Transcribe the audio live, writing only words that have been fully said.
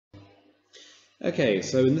Okay,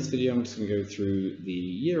 so in this video I'm just going to go through the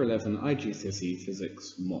Year 11 IGCSE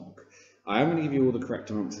Physics mock. I am going to give you all the correct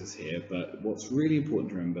answers here, but what's really important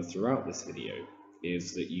to remember throughout this video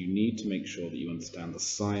is that you need to make sure that you understand the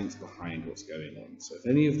science behind what's going on. So if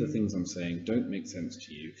any of the things I'm saying don't make sense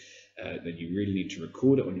to you, then you really need to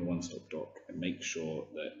record it on your one-stop doc and make sure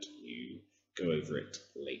that you go over it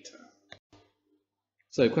later.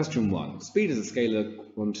 So question 1. Speed is a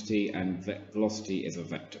scalar quantity and velocity is a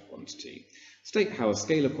vector quantity. State how a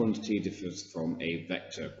scalar quantity differs from a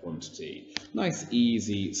vector quantity. Nice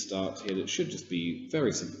easy start here that should just be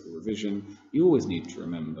very simple revision. You always need to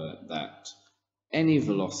remember that any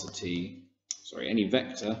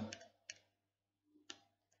vector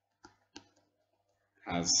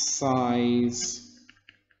has size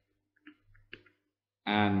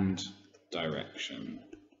and direction,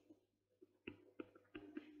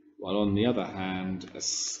 while on the other hand a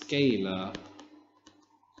scalar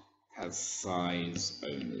has size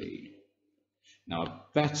only. Now a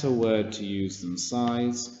better word to use than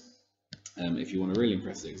size, if you want to really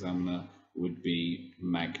impress the examiner, would be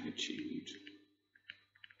magnitude,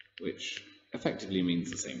 which effectively means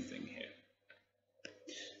the same thing here.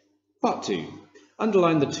 Part 2.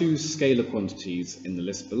 Underline the two scalar quantities in the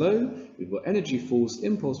list below. We've got energy, force,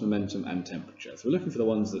 impulse, momentum, and temperature. So we're looking for the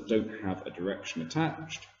ones that don't have a direction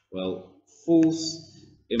attached. Well, force,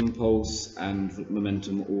 impulse, and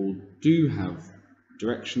momentum all do have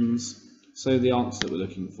directions. So the answer that we're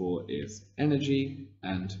looking for is energy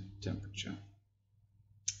and temperature.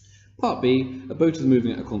 Part B, a boat is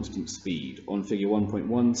moving at a constant speed. On figure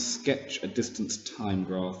 1.1, sketch a distance time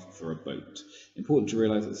graph for a boat. Important to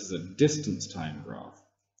realise this is a distance time graph.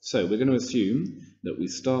 So we're going to assume that we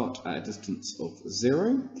start at a distance of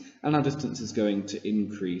 0, and our distance is going to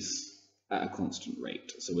increase at a constant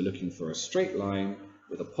rate. So we're looking for a straight line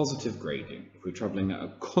with a positive gradient. If we're travelling at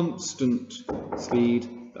a constant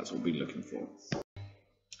speed, that's what we're looking for.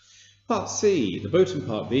 Part C. The boat in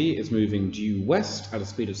Part B is moving due west at a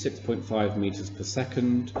speed of 6.5 meters per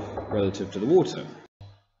second relative to the water.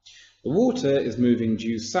 The water is moving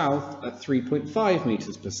due south at 3.5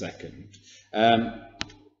 meters per second.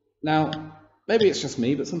 Now, maybe it's just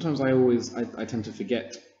me, but sometimes I tend to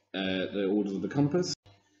forget the orders of the compass.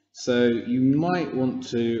 So you might want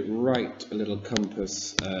to write a little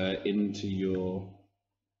compass into your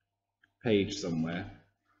page somewhere,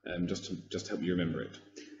 just to help you remember it.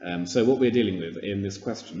 So what we're dealing with in this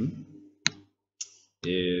question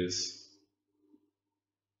is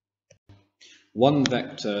one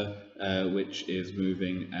vector which is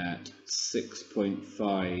moving at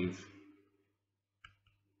 6.5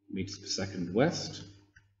 meters per second west,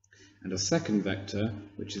 and a second vector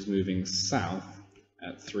which is moving south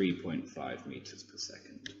at 3.5 meters per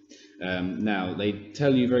second. Now they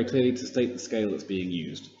tell you very clearly to state the scale that's being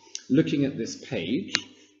used. Looking at this page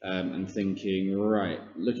and thinking, right,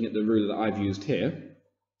 looking at the ruler that I've used here,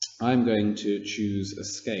 I'm going to choose a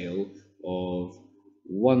scale of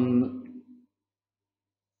 1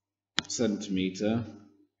 centimeter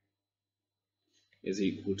is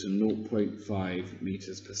equal to 0.5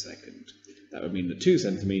 meters per second. That would mean that 2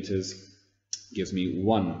 centimeters gives me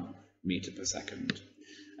 1 meter per second.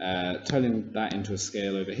 Turning that into a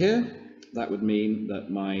scale over here, that would mean that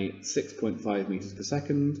my 6.5 meters per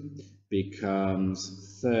second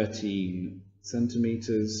becomes 13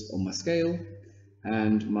 centimeters on my scale,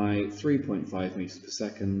 and my 3.5 meters per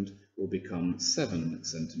second will become 7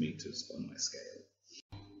 centimeters on my scale.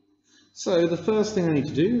 So the first thing I need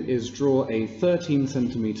to do is draw a 13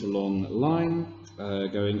 centimeter long line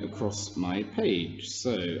going across my page.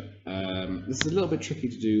 So this is a little bit tricky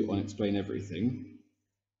to do on Explain Everything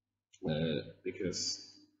because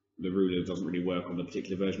the ruler doesn't really work on the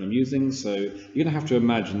particular version I'm using, so you're going to have to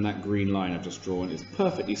imagine that green line I've just drawn is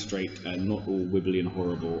perfectly straight and not all wibbly and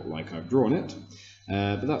horrible like I've drawn it.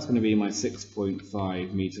 But that's going to be my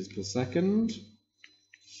 6.5 meters per second.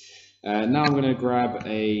 Now I'm going to grab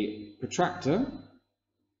a protractor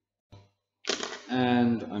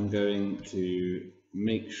and I'm going to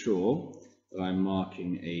make sure that I'm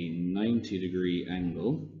marking a 90-degree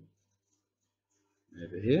angle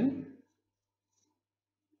over here.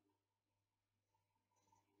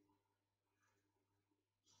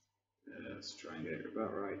 Let's try and get it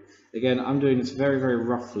about right. Again, I'm doing this very, very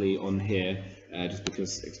roughly on here, just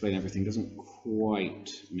because Explain Everything doesn't quite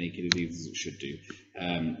make it as easy as it should do.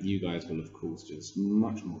 You guys will, of course, do this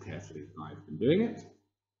much more carefully than I've been doing it.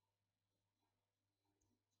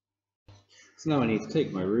 So now I need to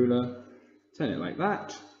take my ruler, turn it like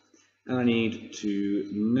that, and I need to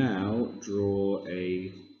now draw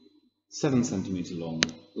a 7 centimeter long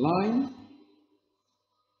line,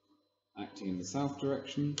 acting in the south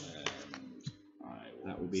direction.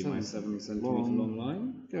 That will be my 7 centimetre long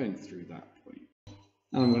line going through that point.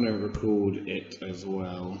 And I'm going to record it as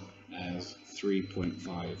well as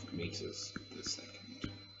 3.5 meters per second.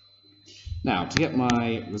 Now, to get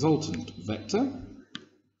my resultant vector,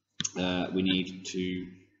 we need to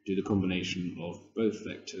do the combination of both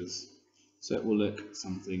vectors. So it will look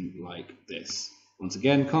something like this. Once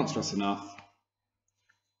again, can't stress enough,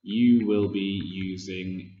 you will be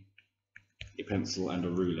using a pencil and a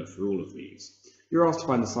ruler for all of these. You're asked to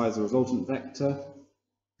find the size of the resultant vector.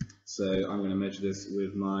 So I'm going to measure this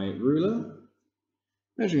with my ruler.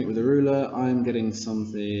 Measuring it with a ruler, I'm getting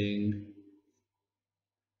something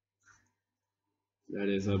that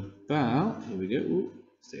is about, here we go, ooh,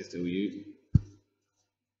 stay still you,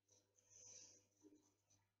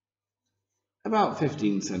 about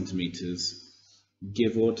 15 centimeters,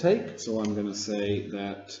 give or take. So I'm going to say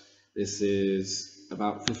that this is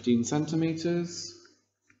about 15 centimeters,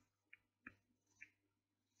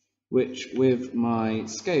 which with my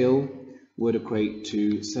scale would equate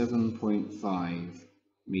to 7.5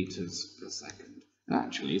 meters per second. And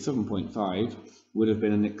actually, 7.5 would have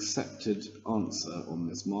been an accepted answer on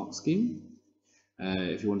this mark scheme.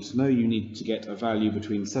 If you want to know, you need to get a value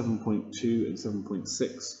between 7.2 and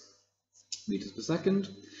 7.6 meters per second.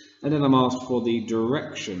 And then I'm asked for the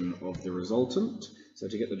direction of the resultant. So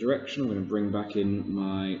to get the direction, I'm going to bring back in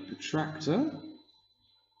my protractor,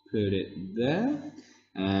 put it there,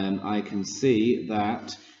 and I can see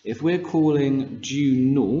that if we're calling due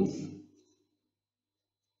north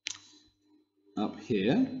up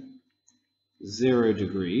here 0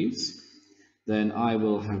 degrees, then I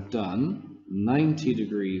will have done 90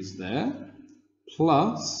 degrees there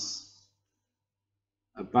plus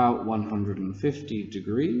about 150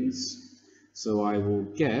 degrees. So I will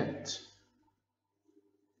get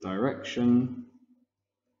direction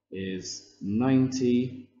is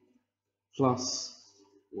 90 plus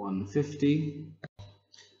 150,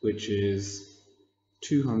 which is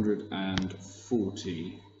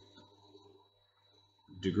 240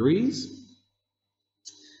 degrees.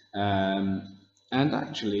 And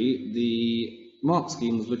actually the mark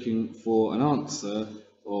scheme was looking for an answer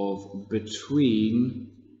of between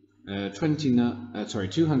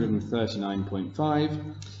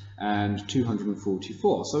 239.5 and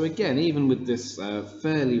 244. So again, even with this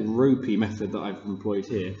fairly ropey method that I've employed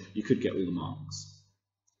here, you could get all the marks.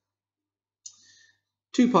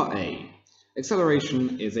 2 part A.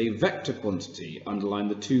 Acceleration is a vector quantity. Underline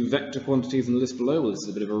the 2 vector quantities in the list below. Well, this is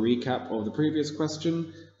a bit of a recap of the previous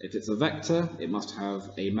question. If it's a vector, it must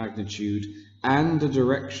have a magnitude and a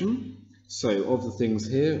direction. So of the things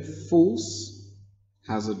here, force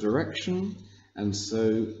has a direction, and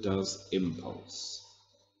so does impulse.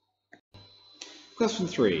 Question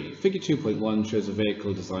 3. Figure 2.1 shows a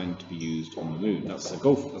vehicle designed to be used on the moon. That's a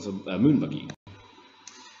moon buggy.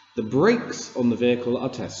 The brakes on the vehicle are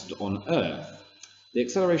tested on Earth. The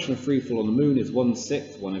acceleration of freefall on the moon is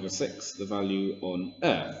 1/6, 1/6, the value on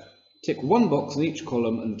Earth. Tick one box in each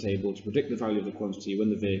column in the table to predict the value of the quantity when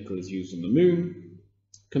the vehicle is used on the moon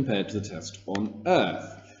compared to the test on Earth.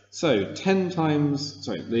 So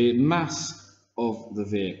the mass of the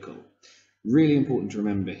vehicle. Really important to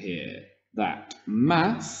remember here that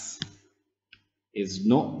mass is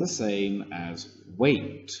not the same as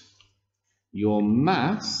weight. Your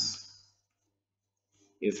mass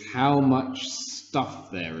is how much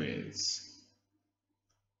stuff there is.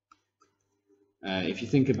 If you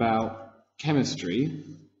think about chemistry,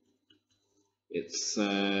 it's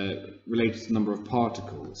related to the number of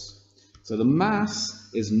particles. So the mass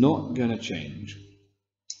is not going to change.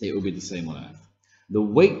 It will be the same on Earth. The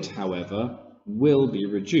weight, however, will be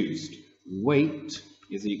reduced. Weight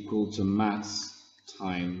is equal to mass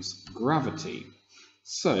times gravity.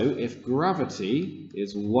 So if gravity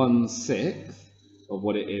is 1/6 of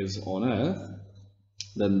what it is on Earth,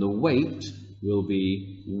 then the weight will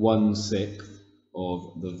be 1/6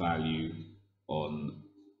 of the value on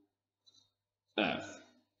Earth.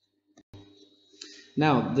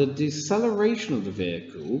 Now, the deceleration of the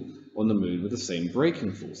vehicle on the moon with the same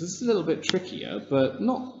braking force. This is a little bit trickier, but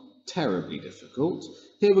not terribly difficult.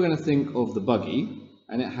 Here we're going to think of the buggy,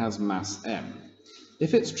 and it has mass m.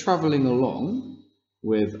 If it's travelling along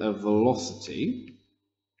with a velocity,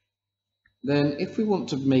 then if we want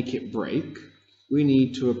to make it brake, we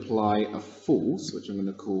need to apply a force, which I'm going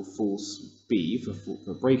to call force B for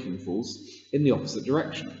braking force, in the opposite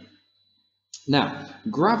direction. Now,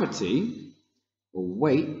 gravity, or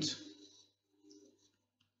weight,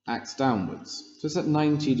 acts downwards, so it's at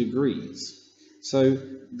 90 degrees. So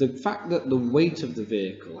the fact that the weight of the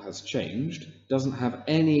vehicle has changed doesn't have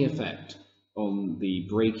any effect on the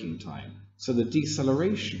braking time. So the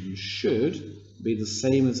deceleration should be the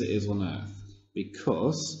same as it is on Earth,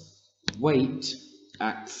 because weight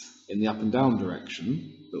acts in the up and down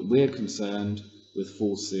direction, but we're concerned with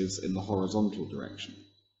forces in the horizontal direction,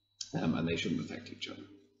 and they shouldn't affect each other.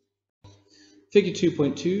 Figure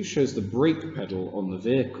 2.2 shows the brake pedal on the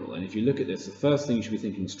vehicle, and if you look at this, the first thing you should be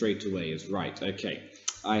thinking straight away is, right, okay,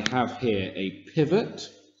 I have here a pivot,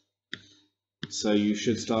 so you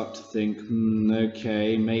should start to think,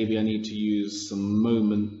 okay, maybe I need to use some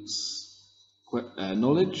moments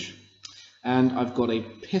knowledge. And I've got a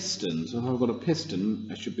piston, so if I've got a piston,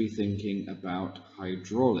 I should be thinking about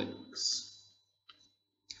hydraulics.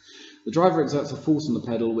 The driver exerts a force on the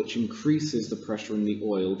pedal which increases the pressure in the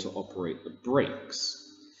oil to operate the brakes.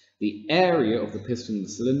 The area of the piston in the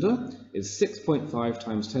cylinder is 6.5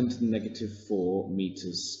 times 10 to the negative 4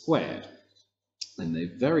 meters squared. And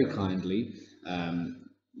they've very kindly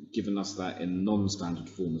given us that in non-standard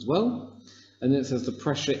form as well. And then it says the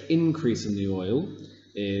pressure increase in the oil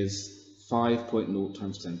is 5.0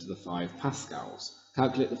 times 10 to the 5 pascals.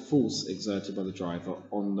 Calculate the force exerted by the driver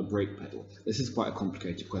on the brake pedal. This is quite a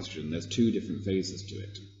complicated question. There's two different phases to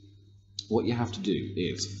it. What you have to do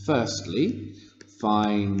is, firstly,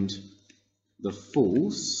 find the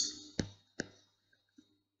force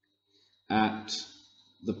at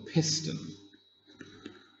the piston.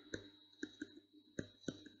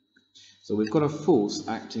 So we've got a force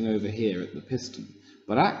acting over here at the piston,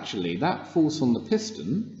 but actually that force on the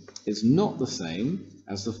piston is not the same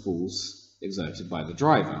as the force exerted by the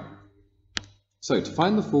driver. So to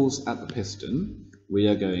find the force at the piston, we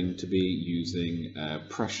are going to be using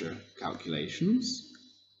pressure calculations.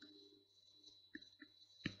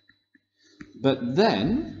 But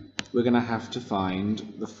then we're going to have to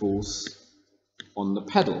find the force on the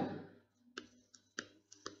pedal.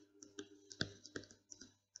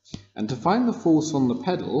 And to find the force on the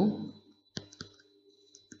pedal,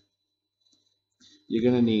 you're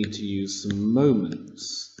going to need to use some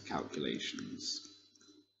moments calculations.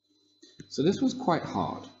 So this was quite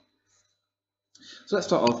hard. So let's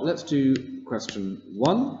start off. Let's do question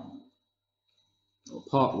 1, or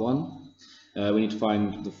part 1. We need to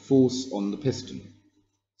find the force on the piston.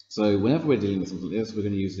 So whenever we're dealing with something like this, we're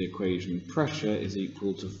going to use the equation pressure is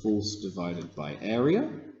equal to force divided by area.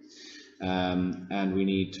 And we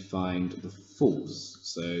need to find the force.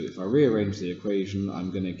 So if I rearrange the equation,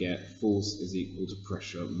 I'm going to get force is equal to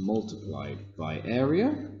pressure multiplied by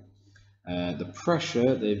area. The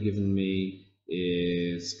pressure they've given me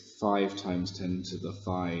is 5 times 10 to the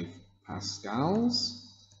 5 pascals.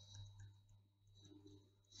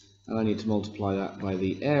 And I need to multiply that by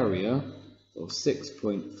the area of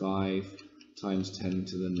 6.5 times 10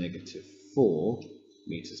 to the negative 4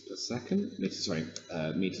 meters per second,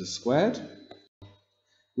 meters squared,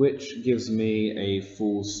 which gives me a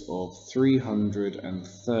force of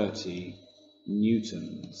 330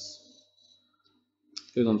 newtons.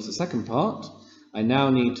 Going on to the second part, I now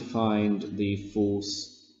need to find the force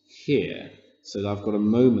here. So I've got a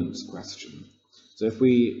moments question. So if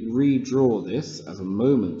we redraw this as a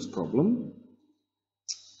moments problem,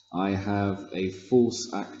 I have a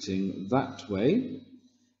force acting that way,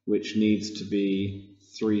 which needs to be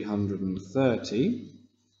 330,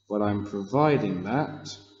 but I'm providing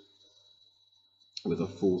that with a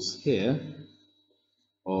force here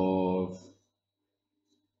of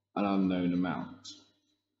an unknown amount.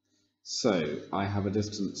 So I have a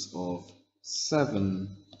distance of 7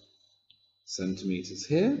 centimeters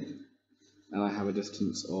here, and I have a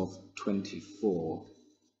distance of 24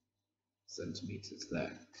 centimeters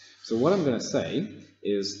there. So what I'm going to say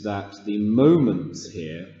is that the moments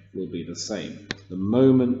here will be the same. The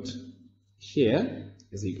moment here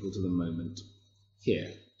is equal to the moment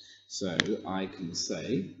here. So I can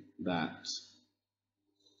say that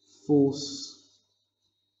force,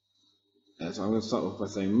 so I'm going to start off by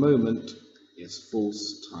saying moment is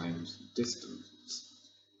force times distance.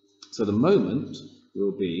 So the moment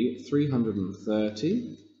will be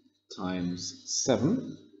 330 times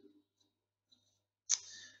 7,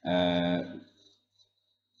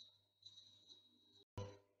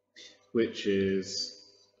 which is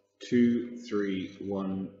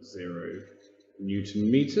 2310 Newton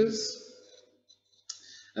meters.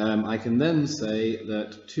 I can then say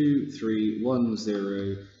that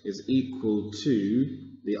 2310 is equal to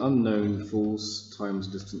the unknown force times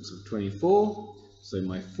distance of 24. So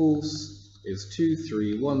my force is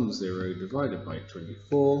 2310 divided by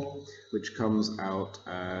 24, which comes out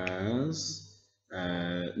as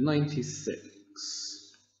 96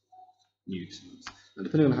 newtons. And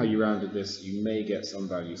depending on how you rounded this, you may get some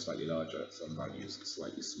values slightly larger, some values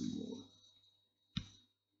slightly smaller.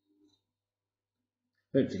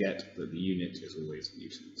 Don't forget that the unit is always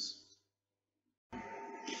newtons.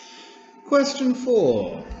 Question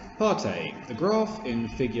 4. Part A. The graph in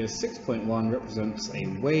figure 6.1 represents a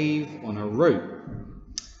wave on a rope.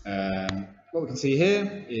 What we can see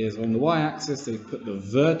here is on the y-axis they've put the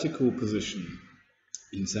vertical position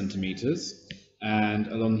in centimetres, and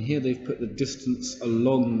along here they've put the distance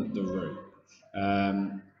along the rope.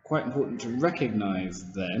 Quite important to recognise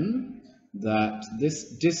then that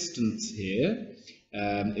this distance here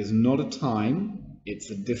is not a time, it's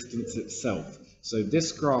a distance itself. So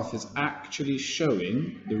this graph is actually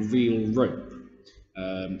showing the real rope.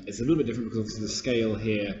 It's a little bit different because obviously the scale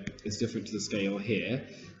here is different to the scale here,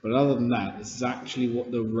 but other than that, this is actually what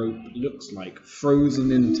the rope looks like,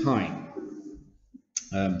 frozen in time.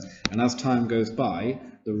 And as time goes by,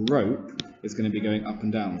 the rope is going to be going up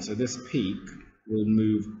and down. So this peak will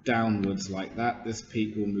move downwards like that, this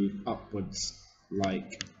peak will move upwards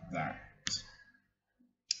like that.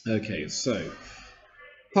 Okay, so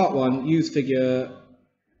part 1, use figure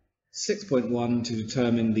 6.1 to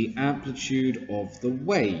determine the amplitude of the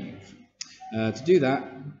wave. To do that,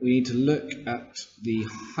 we need to look at the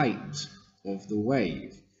height of the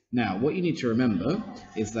wave. Now, what you need to remember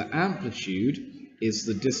is that amplitude is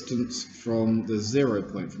the distance from the 0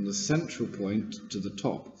 point, from the central point to the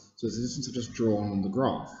top. So it's the distance I've just drawn on the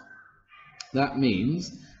graph. That means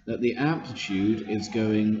that the amplitude is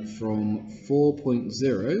going from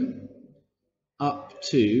 4.0 up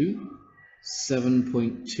to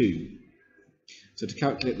 7.2. So to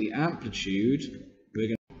calculate the amplitude,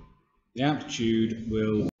 the amplitude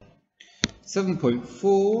will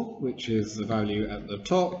 7.4, which is the value at the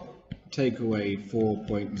top, take away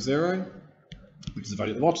 4.0, which is the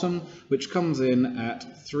value at the bottom, which comes in at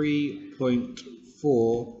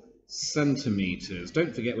 3.4 centimeters.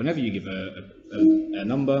 Don't forget, whenever you give a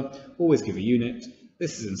number, always give a unit.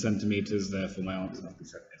 This is in centimeters, therefore my answer must be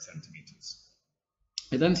set in centimeters.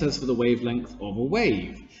 It then says for the wavelength of a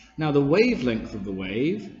wave. Now the wavelength of the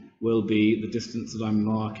wave will be the distance that I'm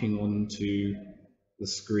marking onto the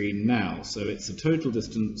screen now. So it's the total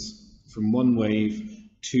distance from one wave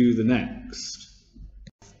to the next.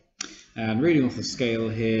 And reading off the scale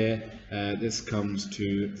here, this comes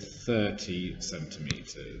to 30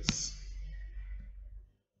 centimeters.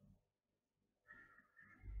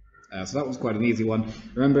 So that was quite an easy one.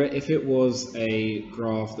 Remember, if it was a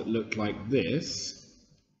graph that looked like this,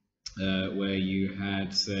 where you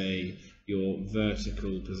had, say, your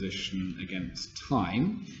vertical position against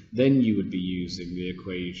time, then you would be using the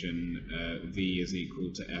equation v is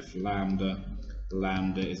equal to f lambda,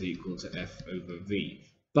 lambda is equal to f over v.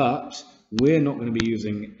 But we're not going to be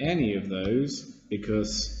using any of those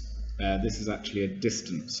because this is actually a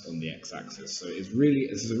distance on the x-axis. So this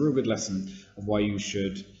is a real good lesson of why you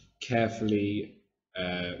should carefully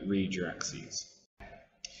read your axes.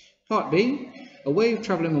 Part B. A wave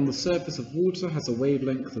travelling on the surface of water has a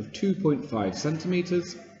wavelength of 2.5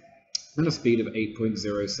 centimeters and a speed of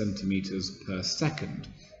 8.0 centimeters per second.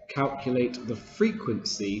 Calculate the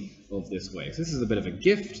frequency of this wave. So this is a bit of a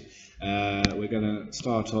gift. We're going to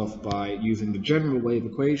start off by using the general wave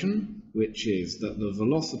equation, which is that the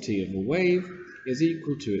velocity of a wave is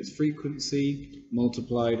equal to its frequency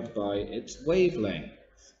multiplied by its wavelength.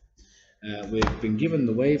 We've been given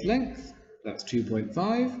the wavelength, that's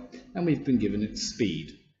 2.5, and we've been given its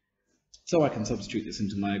speed. So I can substitute this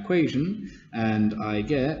into my equation, and I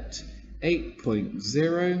get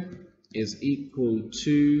 8.0 is equal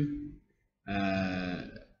to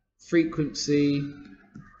frequency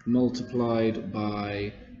multiplied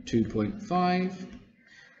by 2.5.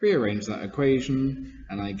 Rearrange that equation,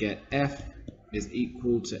 and I get f is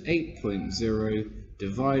equal to 8.0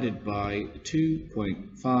 divided by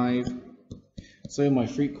 2.5. So my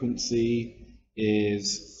frequency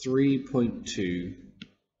is 3.2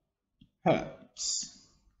 Hertz.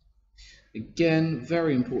 Again,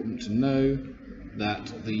 very important to know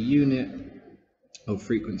that the unit of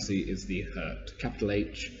frequency is the Hertz, capital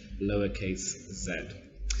H, lowercase z.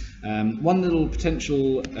 One little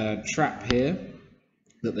potential trap here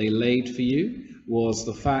that they laid for you was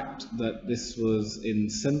the fact that this was in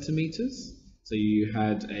centimeters. So you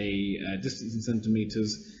had a distance in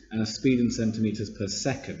centimeters and a speed in centimeters per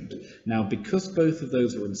second. Now, because both of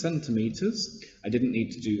those were in centimeters, I didn't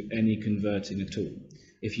need to do any converting at all.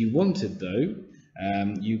 If you wanted, though,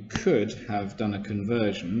 you could have done a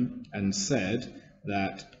conversion and said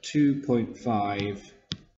that 2.5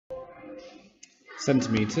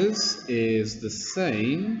 centimeters is the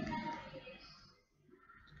same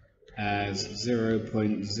as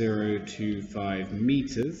 0.025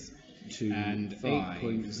 meters, and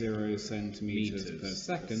 8.0 centimeters per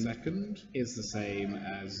second is the same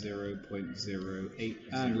as 0.08,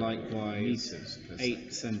 and likewise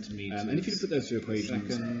 8 centimeters. And if you put those two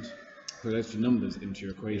equations, put those two numbers into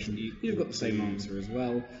your equation, you've got the same answer as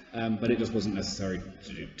well, but it just wasn't necessary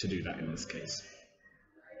to do that in this case.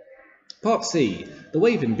 Part C. The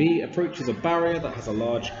wave in B approaches a barrier that has a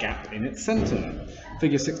large gap in its centre.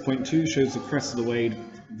 Figure 6.2 shows the crest of the wave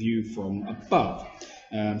view from above.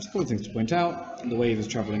 So a couple of things to point out. The wave is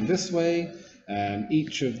travelling this way.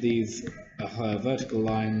 Each of these vertical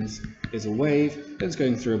lines is a wave that's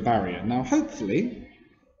going through a barrier. Now hopefully,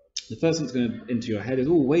 the first thing that's going into your head is,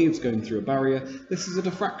 all waves going through a barrier. This is a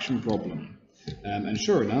diffraction problem. And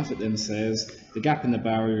sure enough, it then says the gap in the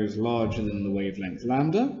barrier is larger than the wavelength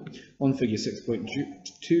lambda. On figure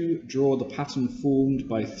 6.2, draw the pattern formed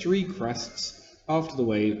by 3 crests after the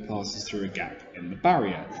wave passes through a gap in the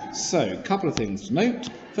barrier. So, a couple of things to note.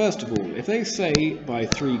 First of all, if they say by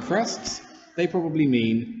 3 crests, they probably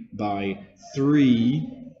mean by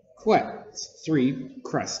 3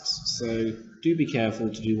 crests. So, do be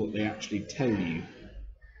careful to do what they actually tell you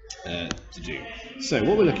to do. So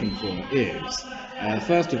what we're looking for is,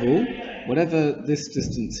 first of all, whatever this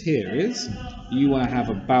distance here is, you want to have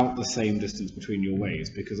about the same distance between your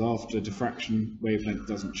waves, because after diffraction, wavelength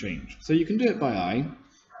doesn't change. So you can do it by eye,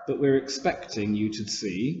 but we're expecting you to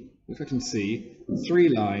see, if I can see, 3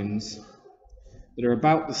 lines that are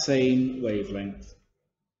about the same wavelength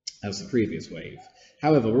as the previous wave.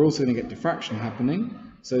 However, we're also going to get diffraction happening,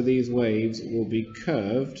 so these waves will be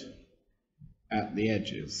curved at the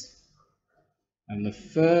edges. And the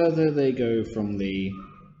further they go from the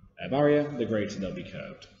barrier, the greater they'll be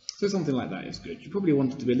curved. So something like that is good. You probably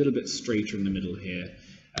want it to be a little bit straighter in the middle here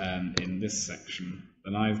in this section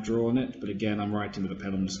than I've drawn it, but again, I'm writing with a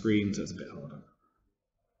pen on the screen, so it's a bit harder.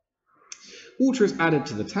 Water is added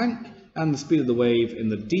to the tank, and the speed of the wave in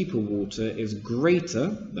the deeper water is greater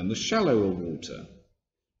than the shallower water.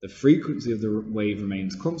 The frequency of the wave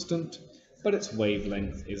remains constant, but its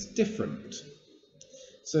wavelength is different.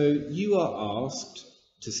 So you are asked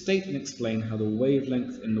to state and explain how the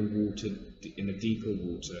wavelength in the water, in the deeper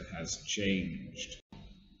water, has changed.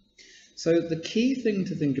 So the key thing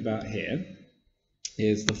to think about here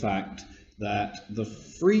is the fact that the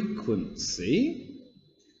frequency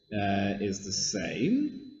is the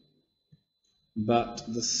same, but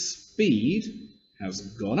the speed has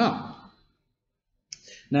gone up.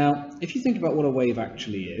 Now, if you think about what a wave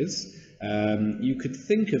actually is, you could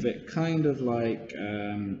think of it kind of like,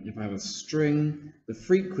 if I have a string, the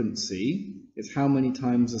frequency is how many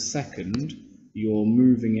times a second you're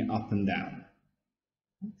moving it up and down.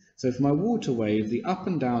 So for my water wave, the up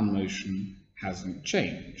and down motion hasn't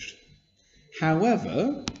changed.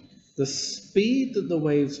 However, the speed that the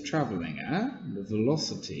wave's travelling at, the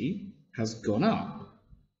velocity, has gone up.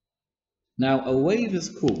 Now, a wave is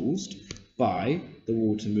caused by the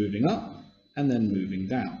water moving up and then moving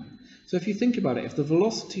down. So if you think about it, if the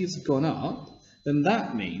velocity has gone up, then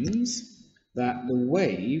that means that the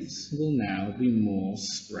waves will now be more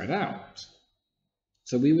spread out.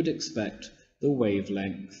 So we would expect the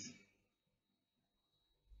wavelength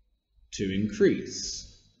to increase.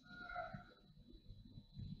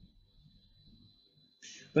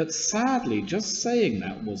 But sadly, just saying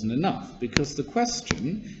that wasn't enough, because the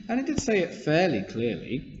question, and it did say it fairly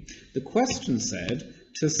clearly, the question said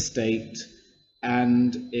to state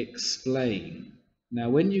and explain. Now,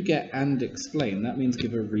 when you get and explain, that means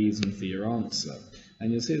give a reason for your answer.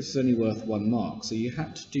 And you'll see this is only worth 1 mark, so you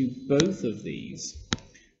had to do both of these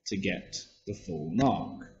to get the full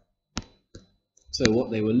mark. So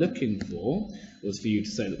what they were looking for was for you to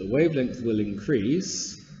say that the wavelength will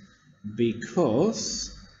increase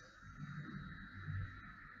because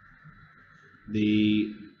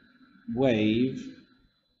the wave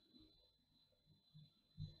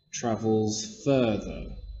travels further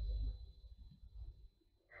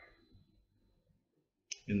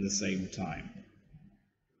in the same time.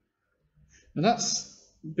 Now that's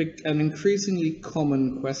an increasingly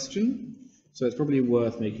common question, so it's probably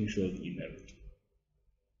worth making sure that you know it.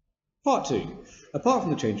 Part 2. Apart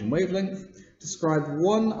from the change in wavelength, describe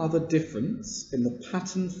one other difference in the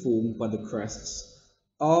pattern formed by the crests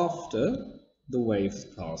after the waves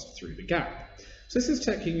passed through the gap. So this is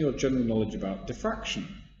checking your general knowledge about diffraction.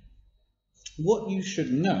 What you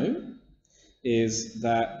should know is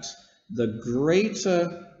that the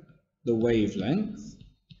greater the wavelength,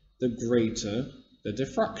 the greater the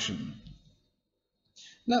diffraction.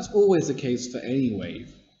 And that's always the case for any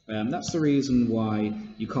wave. That's the reason why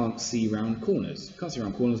you can't see round corners. You can't see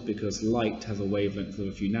round corners because light has a wavelength of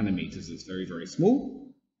a few nanometers. It's very, very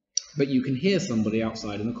small. But you can hear somebody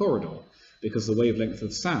outside in the corridor because the wavelength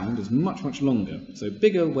of sound is much, much longer. So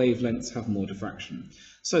bigger wavelengths have more diffraction.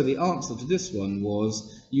 So the answer to this one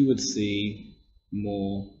was you would see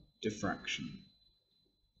more diffraction.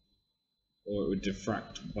 or it would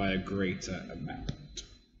diffract by a greater amount.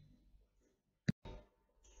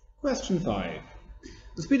 Question 5.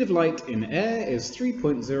 The speed of light in air is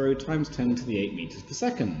 3.0 times 10 to the 8 meters per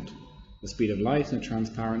second. The speed of light in a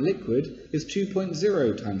transparent liquid is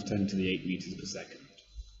 2.0 times 10 to the 8 meters per second.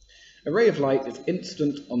 A ray of light is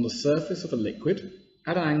incident on the surface of a liquid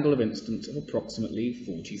at an angle of incidence of approximately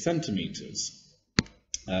 40 centimeters.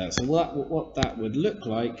 So what that would look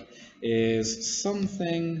like is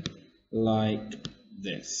something like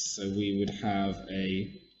this. So we would have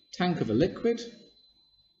a tank of a liquid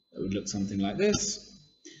that would look something like this.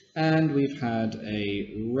 And we've had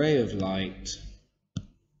a ray of light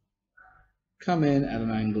come in at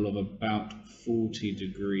an angle of about 40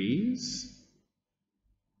 degrees.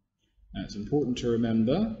 Now it's important to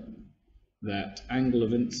remember that angle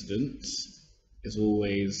of incidence is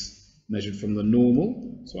always measured from the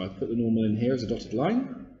normal. So I've put the normal in here as a dotted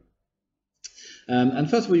line. And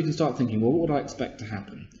first of all, you can start thinking, well, what would I expect to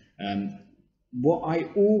happen? What I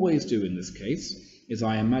always do in this case is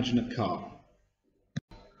I imagine a car.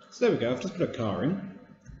 So there we go, I've just put a car in.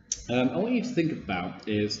 I want you to think about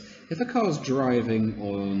is, if a car is driving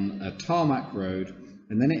on a tarmac road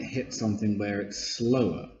and then it hits something where it's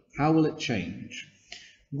slower, how will it change?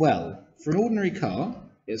 Well, for an ordinary car,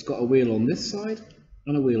 it's got a wheel on this side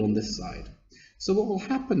and a wheel on this side. So what will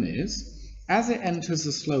happen is, as it enters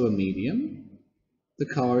the slower medium, the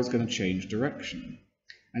car is going to change direction.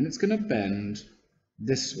 And it's going to bend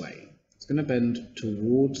this way. It's going to bend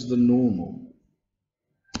towards the normal.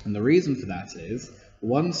 And the reason for that is,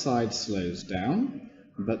 one side slows down,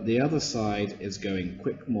 but the other side is going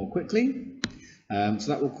more quickly. So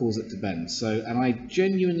that will cause it to bend. And I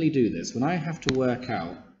genuinely do this. When I have to work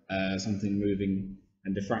out something moving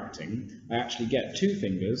and diffracting, I actually get two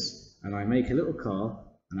fingers and I make a little car,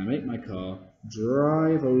 and I make my car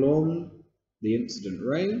drive along the incident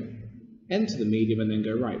ray, enter the medium, and then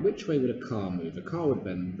go, right, which way would a car move? A car would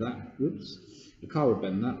bend that, the car would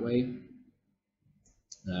bend that way.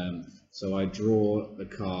 So I draw the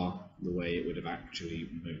car the way it would have actually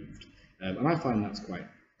moved. And I find that's quite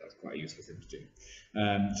a useful thing to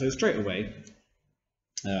do. So straight away,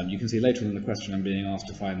 you can see later on in the question I'm being asked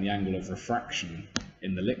to find the angle of refraction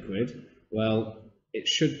in the liquid. Well, it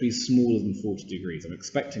should be smaller than 40 degrees. I'm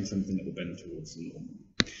expecting something that will bend towards the normal.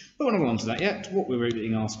 But we're not on to that yet. What we're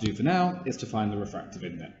being asked to do for now is to find the refractive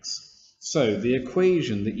index. So the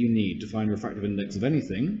equation that you need to find refractive index of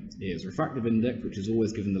anything is refractive index, which is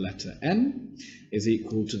always given the letter n, is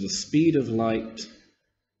equal to the speed of light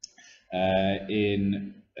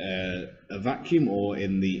in a vacuum or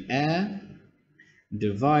in the air,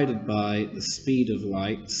 divided by the speed of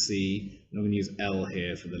light, c, and I'm going to use L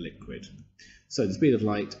here for the liquid. So the speed of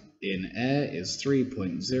light in air is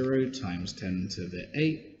 3.0 times 10 to the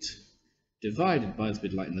 8, divided by the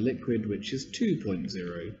speed of light in the liquid, which is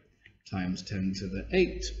 2.0 times 10 to the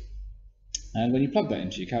 8. And when you plug that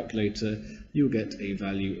into your calculator, you'll get a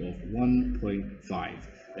value of 1.5.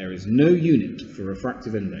 There is no unit for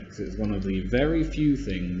refractive index. It is one of the very few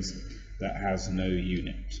things that has no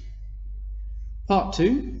unit. Part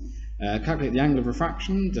 2, calculate the angle of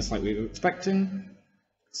refraction, just like we were expecting.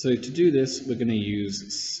 So to do this, we're going to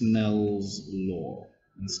use Snell's law.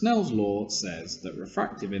 And Snell's law says that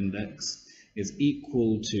refractive index is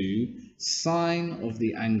equal to sine of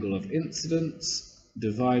the angle of incidence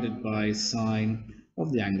divided by sine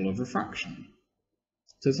of the angle of refraction.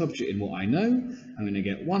 So substituting what I know, I'm going to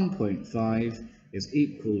get 1.5 is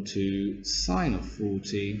equal to sine of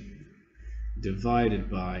 40 divided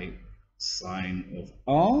by sine of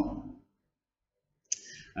r.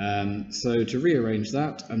 So to rearrange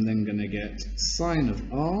that, I'm then going to get sine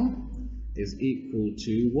of r is equal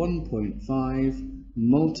to 1.5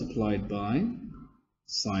 multiplied by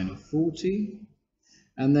sine of 40,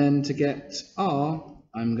 and then to get r,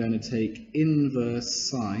 I'm going to take inverse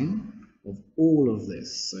sine of all of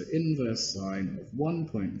this. So inverse sine of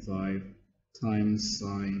 1.5 times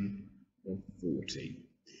sine of 40.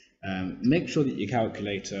 Make sure that your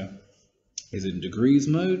calculator is in degrees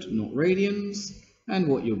mode, not radians, and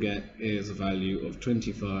what you'll get is a value of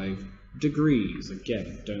 25 degrees.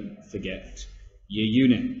 Again, don't forget your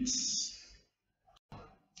units.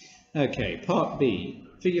 Okay, part B.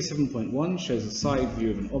 Figure 7.1 shows a side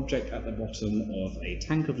view of an object at the bottom of a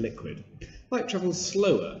tank of liquid. Light travels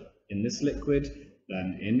slower in this liquid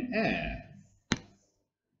than in air.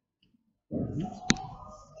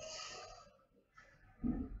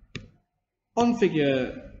 On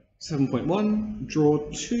figure 7.1, draw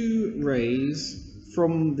two rays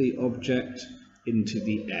from the object into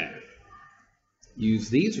the air. Use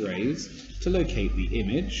these rays to locate the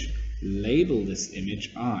image. Label this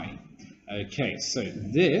image I. Okay, so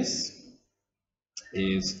this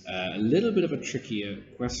is a little bit of a trickier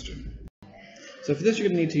question. So for this you're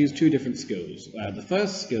going to need to use two different skills. The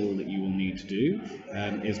first skill that you will need to do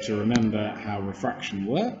is to remember how refraction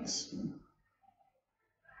works.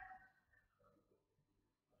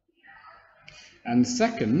 And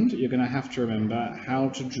second, you're going to have to remember how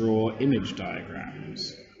to draw image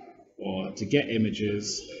diagrams, or to get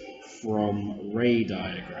images from ray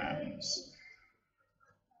diagrams.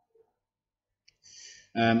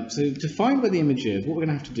 So to find where the image is, what we're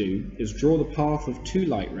going to have to do is draw the path of two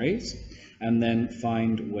light rays and then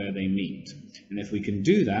find where they meet. And if we can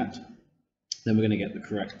do that, then we're going to get the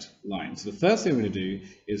correct line. So the first thing we're going to do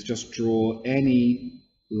is just draw any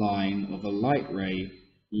line of a light ray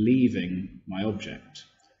leaving my object.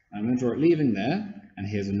 I'm going to draw it leaving there, and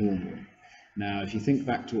here's a normal. Now, if you think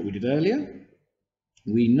back to what we did earlier,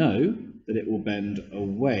 we know that it will bend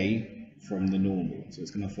away from the normal, so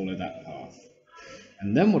it's going to follow that path.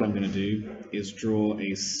 And then what I'm going to do is draw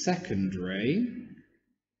a second ray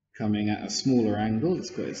coming at a smaller angle.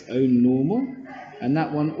 It's got its own normal, and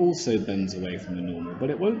that one also bends away from the normal, but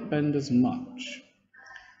it won't bend as much.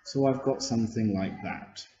 So I've got something like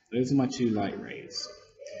that. Those are my two light rays.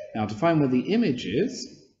 Now, to find where the image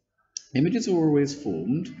is, images are always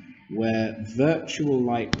formed where virtual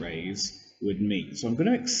light rays would meet. So I'm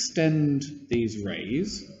going to extend these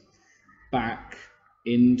rays back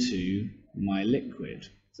into my liquid.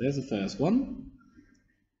 So there's the first one,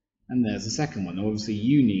 and there's the second one. Obviously,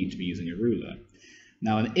 you need to be using a ruler.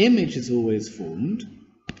 Now, an image is always formed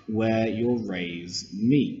where your rays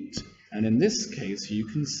meet. And in this case, you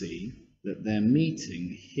can see that they're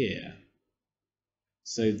meeting here.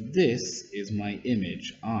 So this is my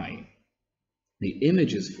image I. The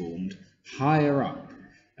image is formed higher up,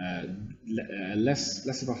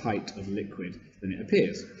 less of a height of liquid than it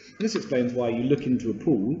appears. And this explains why you look into a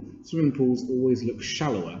pool, swimming pools always look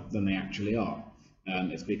shallower than they actually are.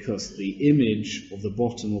 It's because the image of the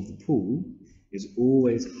bottom of the pool is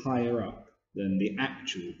always higher up than the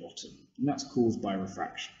actual bottom, and that's caused by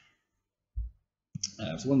refraction.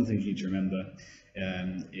 So one of the things you need to remember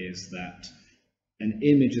is that an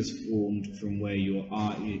image is formed from where your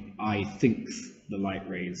eye thinks the light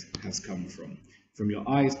rays has come from. From your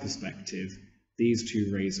eye's perspective, these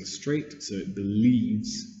two rays are straight, so it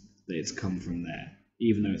believes that it's come from there,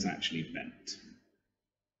 even though it's actually bent.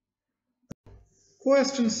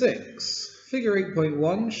 Question 6. Figure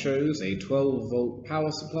 8.1 shows a 12-volt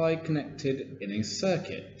power supply connected in a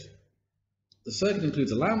circuit. The circuit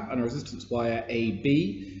includes a lamp and a resistance wire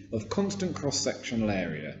AB of constant cross-sectional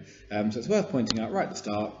area. So it's worth pointing out right at the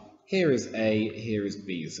start, here is A, here is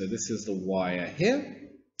B. So this is the wire here.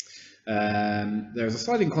 There is a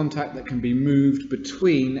sliding contact that can be moved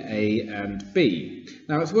between A and B.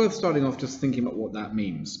 Now it's worth starting off just thinking about what that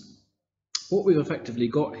means. What we've effectively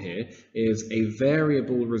got here is a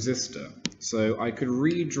variable resistor. So I could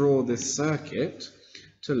redraw this circuit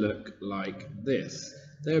to look like this.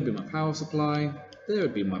 There would be my power supply, there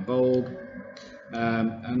would be my bulb,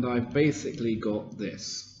 and I've basically got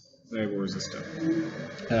this variable resistor.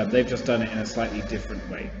 They've just done it in a slightly different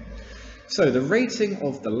way. So the rating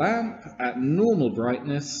of the lamp at normal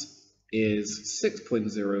brightness is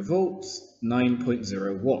 6.0 volts,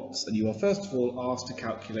 9.0 watts, and you are first of all asked to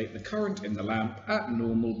calculate the current in the lamp at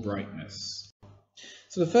normal brightness.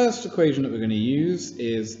 So the first equation that we're going to use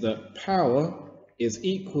is that power is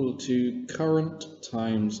equal to current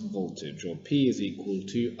times voltage, or P is equal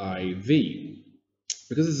to IV.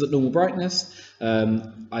 Because this is at normal brightness,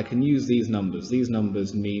 I can use these numbers. These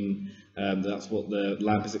numbers mean that's what the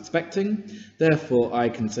lamp is expecting. Therefore, I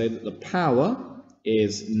can say that the power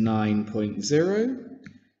is 9.0,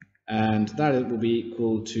 and that will be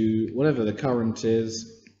equal to whatever the current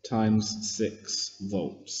is times 6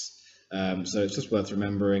 volts. So it's just worth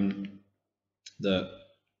remembering that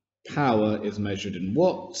power is measured in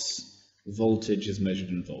watts, voltage is measured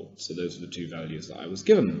in volts. So those are the two values that I was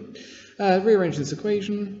given. Rearrange this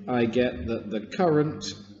equation, I get that the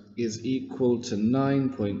current is equal to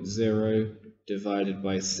 9.0 divided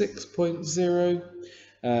by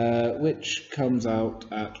 6.0, which comes out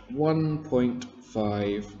at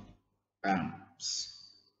 1.5 amps.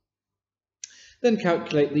 Then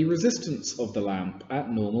calculate the resistance of the lamp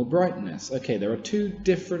at normal brightness. Okay, there are two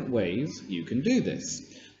different ways you can do this.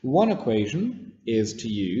 One equation is to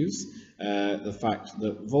use the fact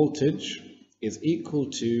that voltage is equal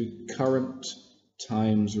to current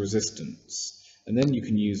times resistance. And then you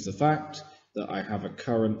can use the fact that I have a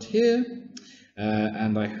current here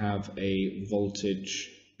and I have a voltage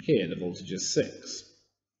here. The voltage is 6.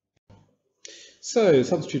 So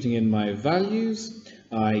substituting in my values,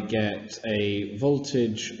 I get a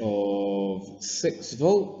voltage of 6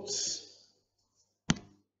 volts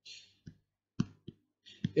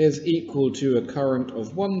is equal to a current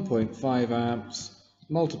of 1.5 amps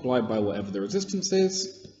multiplied by whatever the resistance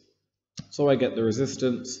is. So I get the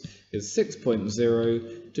resistance is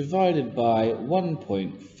 6.0 divided by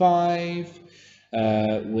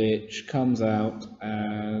 1.5, which comes out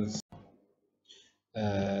as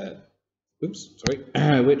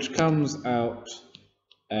which comes out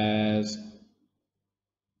as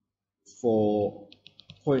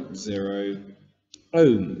 4.0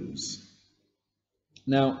 ohms.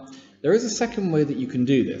 Now, there is a second way that you can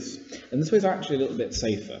do this, and this way is actually a little bit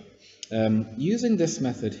safer. Using this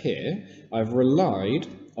method here, I've relied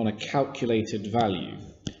on a calculated value.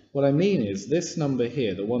 What I mean is this number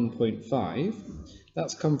here, the 1.5,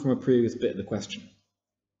 that's come from a previous bit of the question.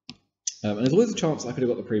 And there's always a chance I could have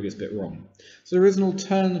got the previous bit wrong. So there is an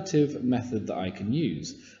alternative method that I can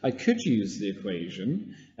use. I could use the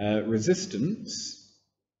equation resistance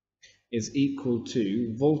is equal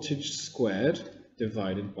to voltage squared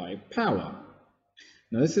divided by power.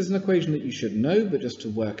 Now this is an equation that you should know, but just to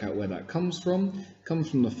work out where that comes from, it comes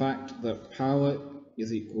from the fact that power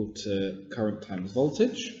is equal to current times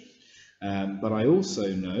voltage. But I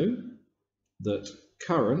also know that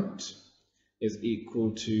current is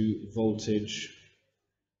equal to voltage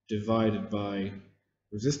divided by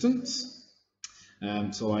resistance.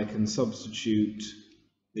 So I can substitute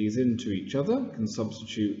these into each other, can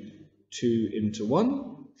substitute 2 into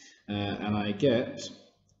 1, and I get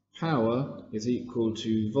power is equal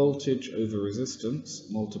to voltage over resistance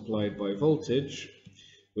multiplied by voltage,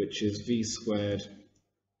 which is V squared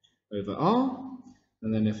over R.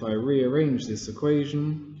 And then if I rearrange this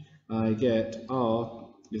equation, I get R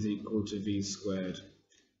is equal to V squared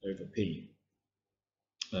over P.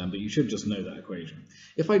 But you should just know that equation.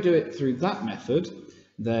 If I do it through that method,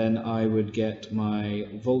 then I would get my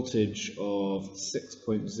voltage of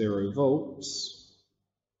 6.0 volts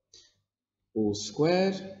all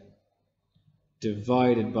squared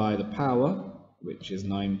divided by the power, which is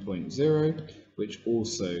 9.0, which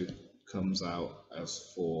also comes out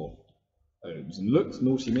as 4 ohms. And look,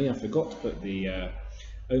 naughty me, I forgot to put the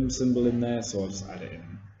ohm symbol in there, so I'll just add it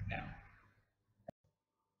in now.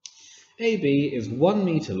 AB is 1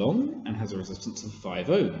 meter long and has a resistance of 5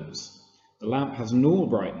 ohms. The lamp has normal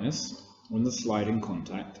brightness when the sliding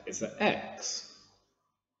contact is at X.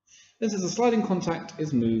 Then says the sliding contact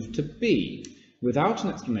is moved to B. Without an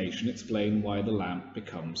explanation, explain why the lamp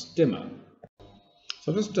becomes dimmer.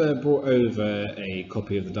 So I've just brought over a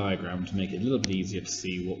copy of the diagram to make it a little bit easier to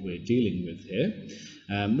see what we're dealing with here.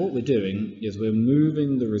 What we're doing is we're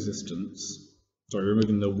moving the we're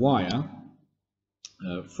moving the wire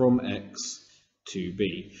from X to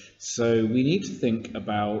B. So we need to think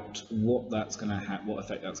about what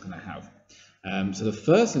effect that's going to have. So the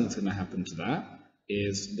first thing that's going to happen to that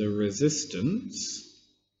is the resistance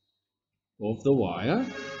of the wire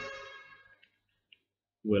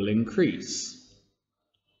will increase.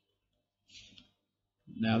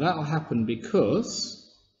 Now that will happen because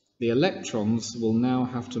the electrons will now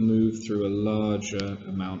have to move through a larger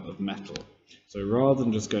amount of metal. So rather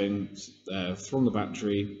than just going from the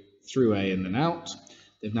battery through A and then out,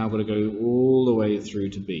 they've now got to go all the way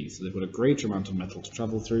through to B. So they've got a greater amount of metal to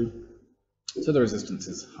travel through, so the resistance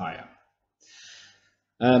is higher.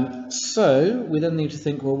 So we then need to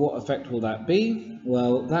think, well, what effect will that be?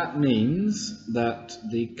 Well, that means that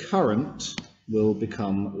the current will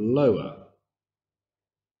become lower.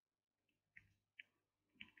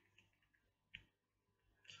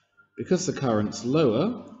 Because the current's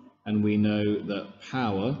lower, and we know that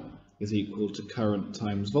power is equal to current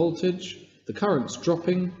times voltage, the current's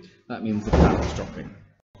dropping, that means the power's dropping.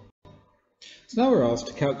 So now we're asked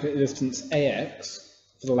to calculate the distance AX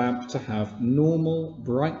for the lamp to have normal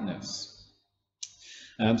brightness.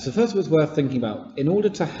 So first of all, it's worth thinking about, in order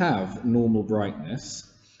to have normal brightness,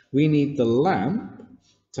 we need the lamp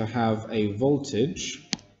to have a voltage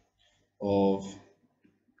of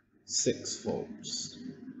 6 volts.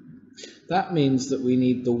 That means that we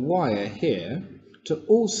need the wire here to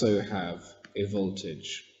also have a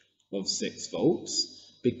voltage of 6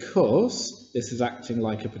 volts because this is acting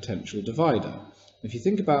like a potential divider. If you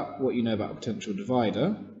think about what you know about a potential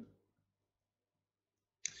divider,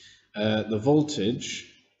 the voltage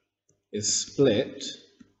is split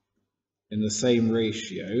in the same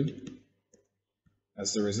ratio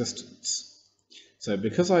as the resistance. So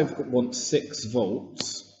because I want 6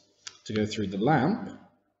 volts to go through the lamp,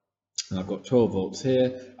 and I've got 12 volts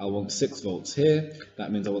here, I want 6 volts here,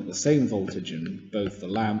 that means I want the same voltage in both the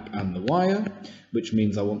lamp and the wire, which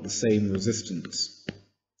means I want the same resistance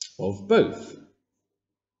of both.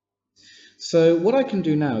 So what I can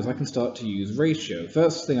do now is I can start to use ratio.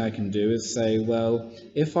 First thing I can do is say, well,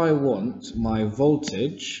 if I want my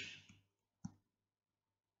voltage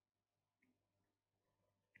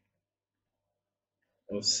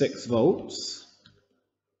of 6 volts,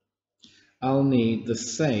 I'll need the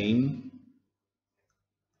same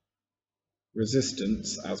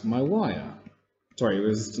resistance as my wire. Sorry,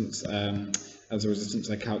 resistance as the resistance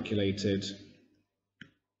I calculated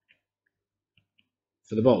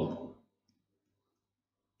for the bulb.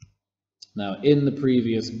 Now, in the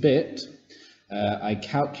previous bit, I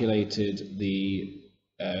calculated the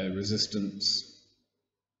resistance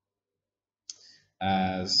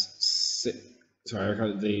as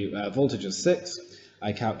the voltage as 6.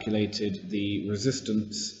 I calculated the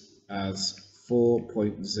resistance as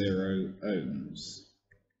 4.0 ohms.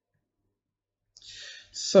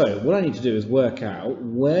 So what I need to do is work out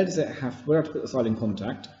where do I have to put the side in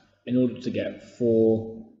contact in order to get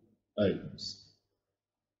 4 ohms.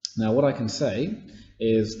 Now what I can say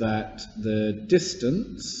is that the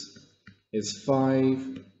distance is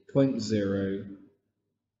 5.0,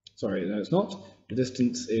 sorry, no it's not, the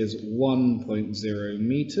distance is 1.0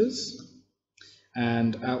 meters,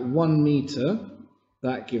 and at 1 meter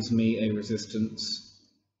that gives me a resistance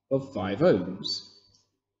of 5 ohms.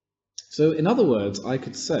 So in other words, I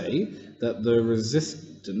could say that the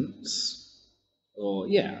resistance, or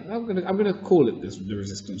yeah, I'm going to call it the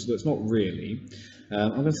resistance, though it's not really.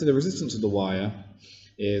 I'm going to say the resistance of the wire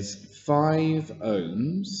is 5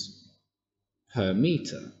 ohms per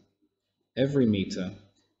meter. Every meter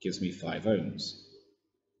gives me 5 ohms.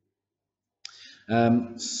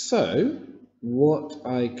 So what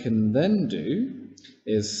I can then do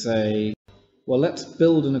is say, well, let's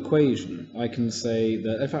build an equation. I can say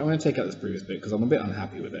that, in fact, I'm going to take out this previous bit because I'm a bit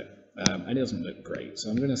unhappy with it, and it doesn't look great. So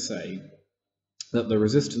I'm going to say that the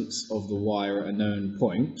resistance of the wire at a known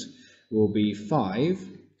point will be 5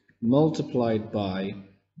 multiplied by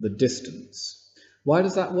the distance. Why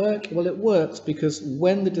does that work? Well, it works because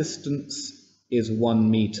when the distance is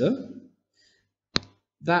 1 meter,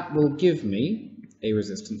 that will give me a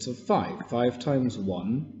resistance of 5. 5 times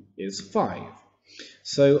 1 is 5.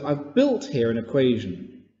 So I've built here an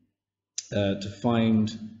equation to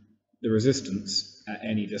find the resistance at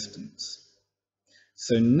any distance.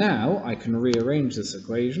 So now I can rearrange this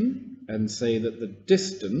equation and say that the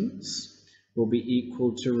distance will be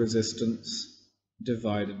equal to resistance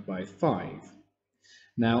divided by 5.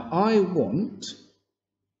 Now I want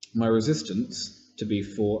my resistance to be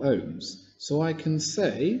 4 ohms. So I can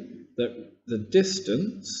say that the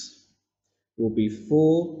distance will be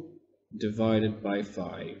 4 divided by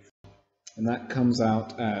 5. And that comes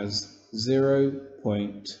out as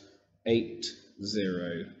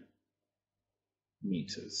 0.80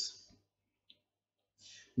 meters.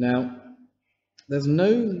 Now, there's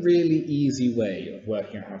no really easy way of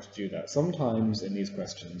working out how to do that. Sometimes in these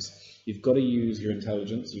questions, you've got to use your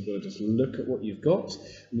intelligence, you've got to just look at what you've got,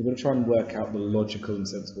 and you've got to try and work out the logical and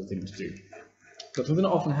sensible thing to do. But something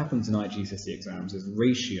that often happens in IGCSE exams is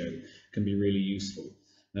ratio can be really useful.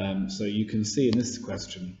 So you can see in this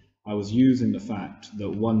question, I was using the fact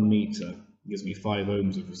that 1 meter gives me 5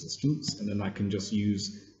 ohms of resistance, and then I can just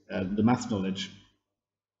use the math knowledge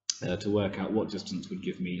to work out what distance would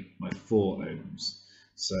give me my 4 ohms.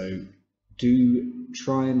 So do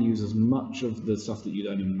try and use as much of the stuff that you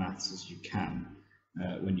learn in maths as you can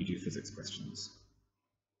when you do physics questions.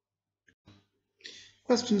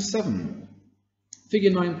 Question 7.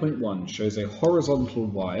 Figure 9.1 shows a horizontal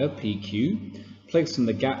wire, PQ, placed in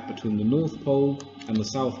the gap between the north pole and the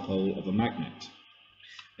south pole of a magnet.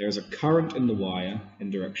 There is a current in the wire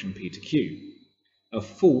in direction P to Q. A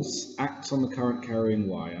force acts on the current carrying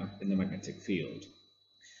wire in the magnetic field.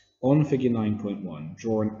 On figure 9.1,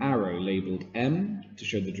 draw an arrow labelled M to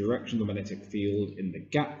show the direction of the magnetic field in the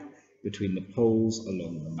gap between the poles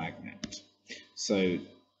along the magnet. So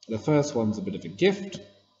the first one's a bit of a gift.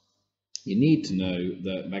 You need to know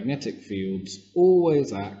that magnetic fields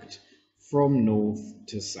always act from north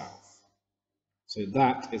to south. So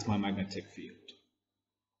that is my magnetic field.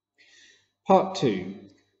 Part 2.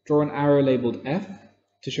 Draw an arrow labelled F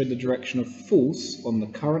to show the direction of force on the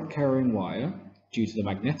current carrying wire due to the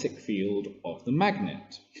magnetic field of the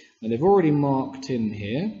magnet. Now they've already marked in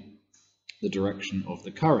here the direction of the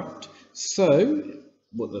current. So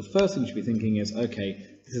what the first thing you should be thinking is, okay,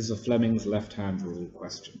 this is a Fleming's left-hand rule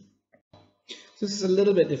question. So this is a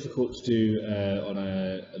little bit difficult to do on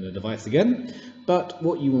a device again, but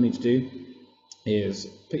what you will need to do is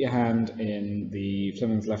put your hand in the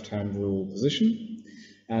Fleming's left-hand rule position,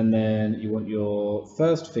 and then you want your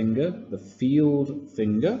first finger, the field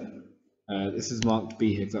finger, This is marked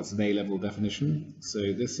B here because that's an A-level definition. So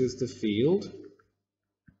this is the field.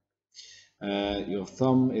 Your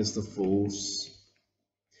thumb is the force,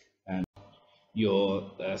 and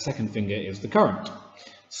your second finger is the current.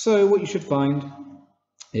 So what you should find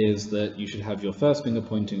is that you should have your first finger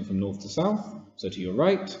pointing from north to south, so to your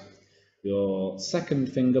right, your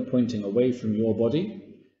second finger pointing away from your body,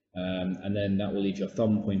 and then that will leave your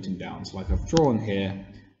thumb pointing down. So like I've drawn here,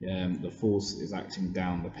 the force is acting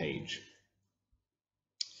down the page.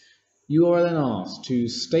 You are then asked to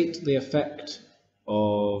state the effect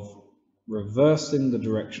of reversing the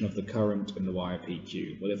direction of the current in the wire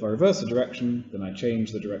PQ. Well, if I reverse the direction, then I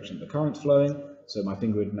change the direction of the current flowing. So my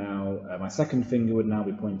finger would now, my second finger would now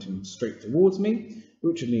be pointing straight towards me,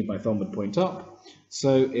 which would mean my thumb would point up.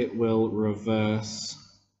 So it will reverse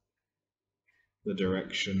the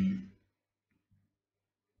direction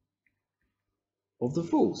of the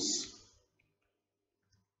force.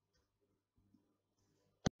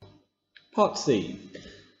 Part C.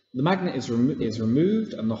 The magnet is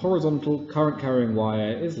removed and the horizontal current-carrying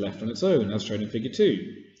wire is left on its own, as shown in figure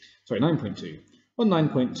 9.2. On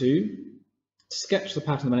 9.2, sketch the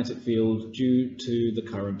pattern of the magnetic field due to the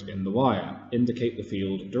current in the wire. Indicate the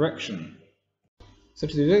field direction. So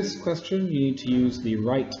to do this question, you need to use the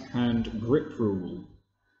right hand grip rule.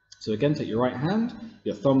 So again, take your right hand,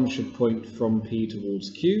 your thumb should point from P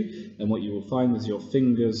towards Q, and what you will find is your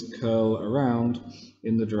fingers curl around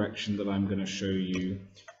in the direction that I'm going to show you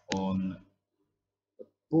on the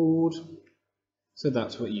board. So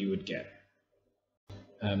that's what you would get.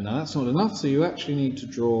 Now that's not enough, so you actually need to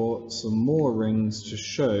draw some more rings to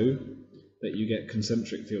show that you get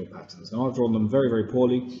concentric field patterns. Now I've drawn them very, very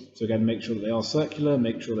poorly, so again, make sure that they are circular,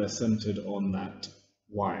 make sure they're centered on that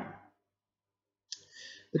wire.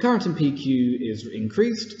 The current in PQ is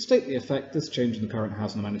increased. State the effect this change in the current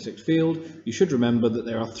has on the magnetic field. You should remember that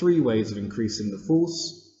there are three ways of increasing the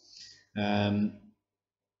force.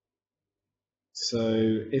 So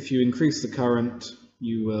if you increase the current,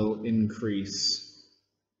 you will increase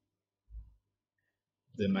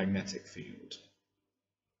the magnetic field.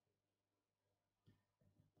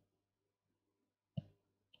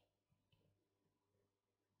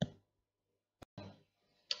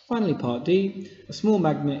 Finally, part D, a small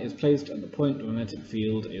magnet is placed at the point where the magnetic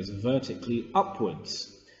field is vertically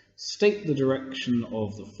upwards. State the direction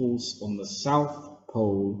of the force on the south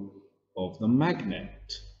pole of the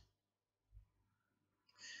magnet.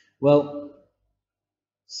 Well,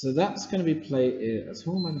 so that's going to be a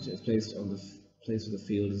small magnet is placed on the place where the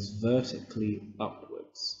field is vertically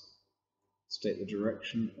upwards. State the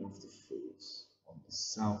direction of the force on the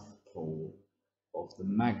south pole of the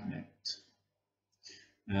magnet.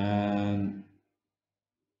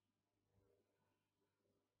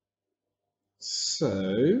 So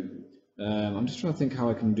I'm just trying to think how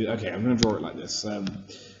I can do. Okay, I'm going to draw it like this. So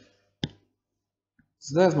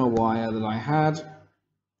there's my wire that I had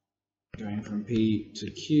going from P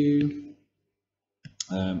to Q,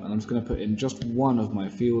 and I'm just going to put in just one of my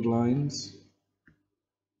field lines.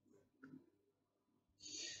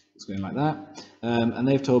 It's going like that, and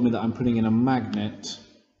they've told me that I'm putting in a magnet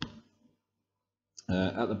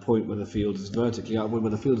at the point where the field is vertically upward.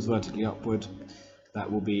 Where the field is vertically upward, that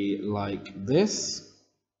will be like this.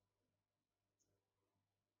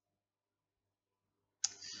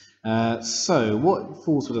 So what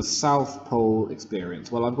force would a south pole experience?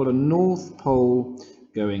 Well, I've got a north pole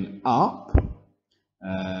going up.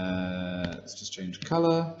 Let's just change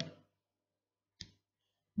colour.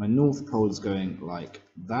 My north pole is going like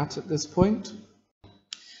that at this point.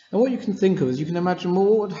 And what you can think of is you can imagine, well,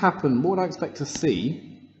 what would happen, what would I expect to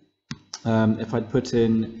see if I'd put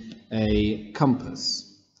in a compass.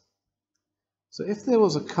 So if there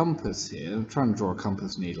was a compass here, I'm trying to draw a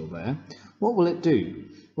compass needle there, what will it do?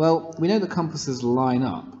 Well, we know the compasses line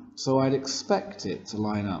up, so I'd expect it to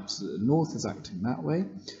line up so that the north is acting that way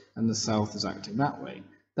and the south is acting that way.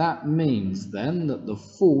 That means then that the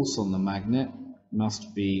force on the magnet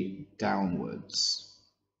must be downwards,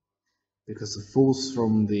 because the force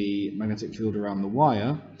from the magnetic field around the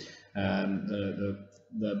wire, the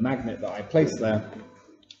magnet that I place there,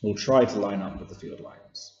 will try to line up with the field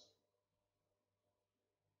lines.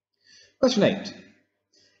 Question 8.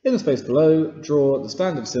 In the space below, draw the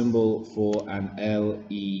standard symbol for an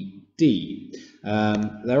LED.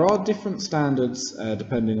 There are different standards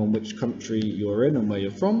depending on which country you're in and where you're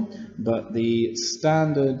from, but the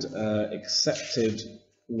standard accepted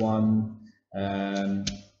one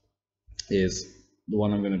is the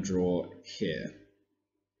one I'm going to draw here.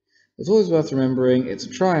 It's always worth remembering it's a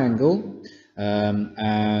triangle,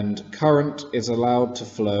 and current is allowed to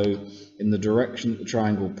flow in the direction that the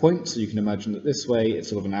triangle points. So you can imagine that this way it's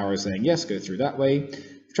sort of an arrow saying yes, go through that way. If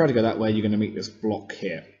you try to go that way, you're going to meet this block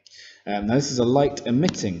here. Now this is a light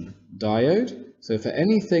emitting diode. So for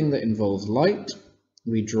anything that involves light,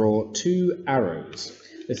 we draw two arrows.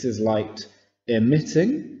 This is light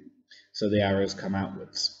emitting, so the arrows come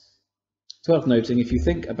outwards. It's worth noting, if you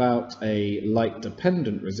think about a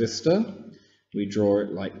light-dependent resistor, we draw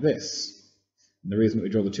it like this. And the reason that we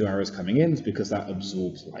draw the two arrows coming in is because that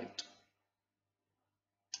absorbs light.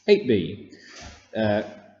 8b.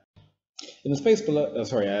 In the space below,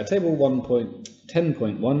 table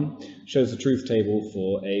 10.1 shows the truth table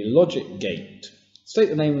for a logic gate. State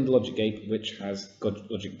the name of the logic gate which has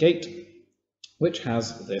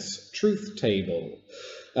this truth table.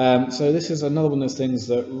 So this is another one of those things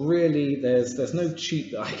that really there's no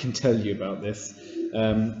cheat that I can tell you about this.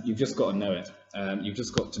 You've just got to know it. You've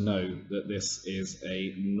just got to know that this is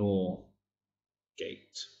a NOR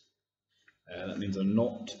gate. That means a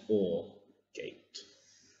not OR gate.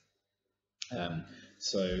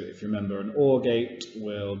 So if you remember, an OR gate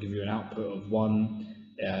will give you an output of 1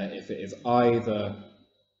 if it is either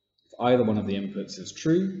one of the inputs is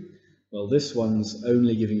true. Well, this one's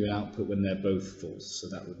only giving you an output when they're both false, so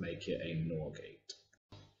that would make it a NOR gate.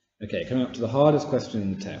 Okay, coming up to the hardest question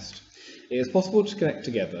in the test. It is possible to connect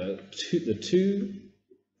together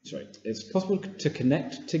it's possible to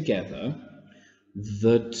connect together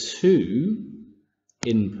the two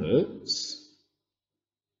inputs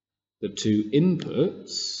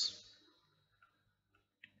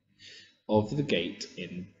of the gate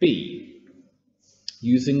in B.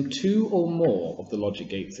 Using two or more of the logic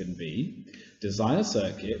gates in B, design a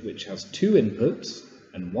circuit which has two inputs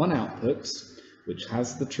and one output, which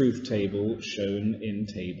has the truth table shown in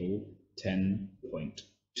table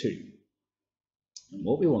 10.2. And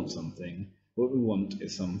what we want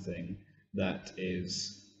is something that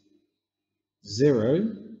is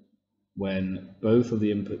 0 when both of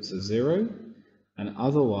the inputs are 0, and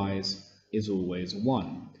otherwise is always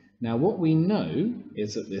 1. Now what we know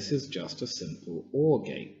is that this is just a simple OR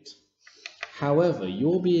gate. However,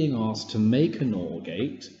 you're being asked to make an OR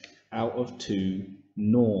gate out of two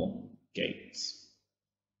NOR gates.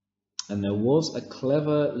 And there was a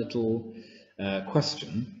clever little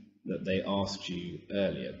question that they asked you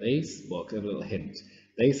earlier. Well, a clever little hint.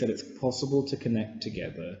 They said it's possible to connect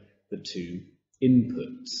together the two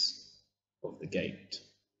inputs of the gate.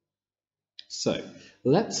 So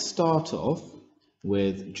let's start off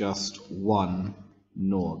with just one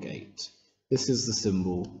NOR gate. This is the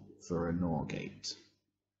symbol for a NOR gate.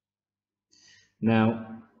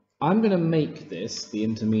 Now, I'm going to make this the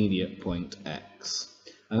intermediate point X.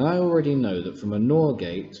 And I already know that from a NOR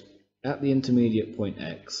gate, at the intermediate point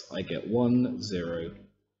X, I get 1, 0,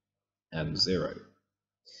 and 0.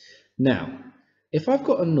 Now, if I've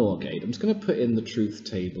got a NOR gate, I'm just going to put in the truth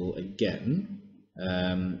table again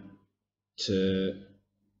to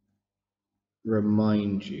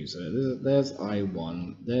remind you. So there's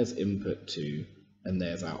I1, there's input 2, and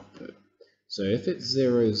there's output. So if it's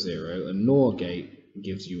 0, 0, a NOR gate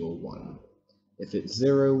gives you a 1. If it's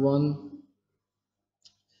 0, 1,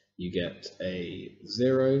 you get a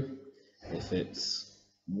 0. If it's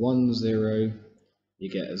 1, 0, you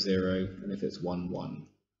get a 0. And if it's 1, 1,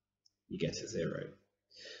 you get a 0.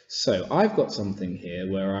 So I've got something here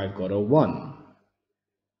where I've got a 1.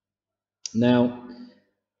 Now,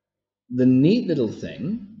 the neat little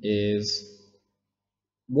thing is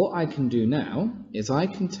what I can do now is I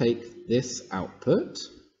can take this output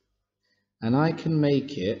and I can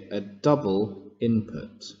make it a double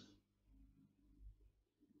input.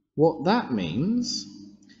 What that means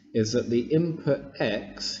is that the input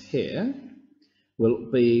X here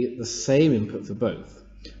will be the same input for both.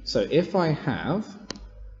 So if I have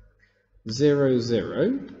 0,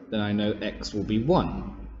 0, then I know X will be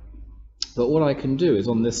 1. But what I can do is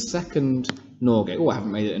on this second NOR gate, I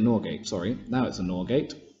haven't made it a NOR gate, sorry, now it's a NOR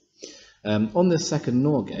gate. On this second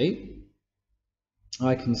NOR gate,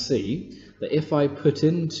 I can see that if I put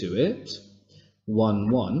into it 1,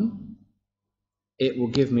 1, it will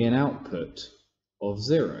give me an output of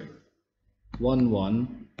 0. 1,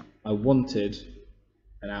 1, I wanted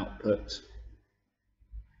an output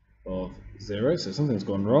of 0, so something's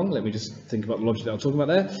gone wrong. Let me just think about the logic that I was talking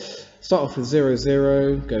about there. Start off with 0,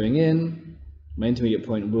 0 going in. My intermediate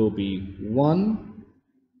point will be 1.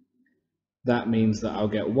 That means that I'll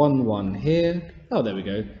get 1, 1 here. Oh, there we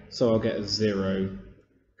go. So I'll get a 0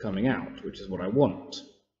 coming out, which is what I want.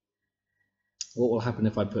 What will happen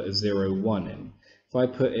if I put a 0, 1 in? If I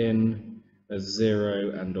put in a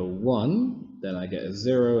 0 and a 1, then I get a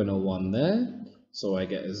 0 and a 1 there. so I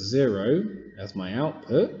get a 0 as my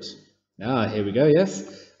output. Here we go,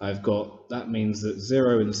 yes. I've got, that means that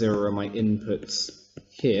 0 and 0 are my inputs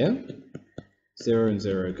here. 0 and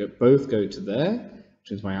 0 both go to there,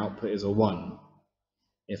 which means my output is a 1.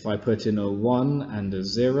 If I put in a 1 and a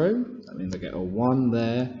 0, that means I get a 1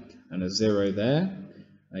 there and a 0 there.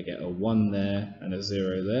 I get a 1 there and a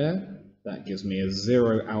 0 there. That gives me a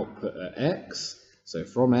 0 output at x. So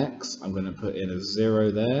from x, I'm going to put in a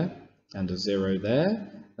 0 there and a 0 there.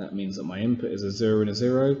 That means that my input is a 0 and a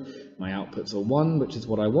 0. My output's a 1, which is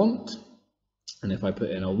what I want. And if I put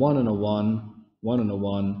in a 1 and a 1, 1 and a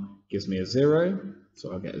 1 gives me a 0.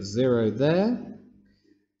 So I'll get a 0 there.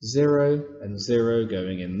 0 and 0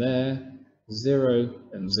 going in there. 0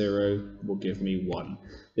 and 0 will give me 1.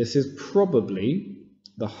 This is probably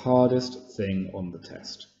the hardest thing on the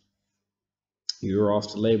test. You were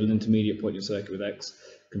asked to label an intermediate point in your circuit with x,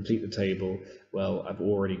 complete the table. Well, I've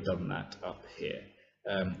already done that up here.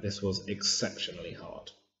 This was exceptionally hard.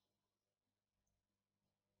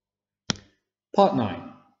 Part 9.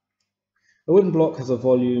 A wooden block has a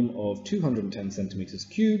volume of 210 centimeters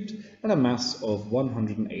cubed and a mass of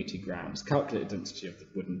 180 grams. Calculate the density of the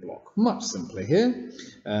wooden block. Much simpler here.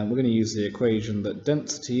 We're going to use the equation that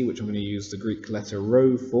density, which I'm going to use the Greek letter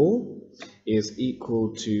rho for, is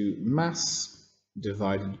equal to mass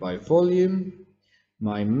divided by volume.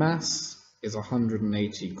 My mass is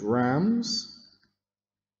 180 grams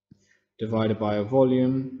divided by a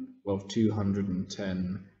volume of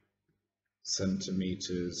 210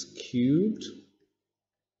 centimeters cubed.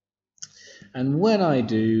 And when I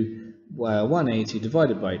do 180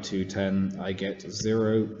 divided by 210, I get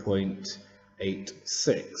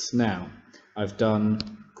 0.86. Now, I've done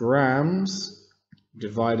grams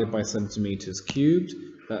divided by centimeters cubed.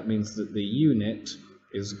 That means that the unit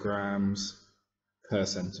is grams per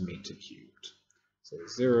centimeter cubed. So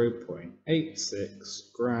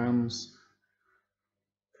 0.86 grams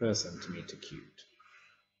per centimeter cubed.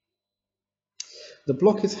 The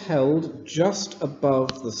block is held just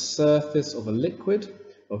above the surface of a liquid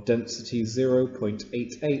of density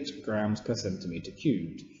 0.88 grams per centimeter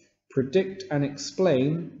cubed. Predict and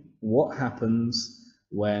explain what happens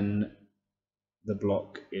when the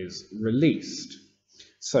block is released.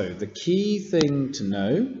 So the key thing to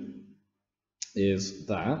know is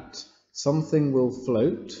that something will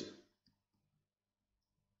float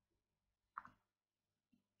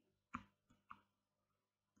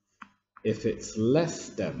if it's less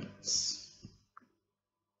dense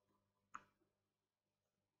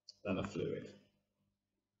than a fluid.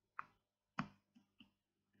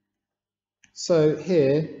 So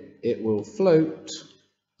here it will float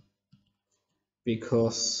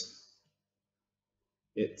because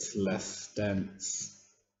it's less dense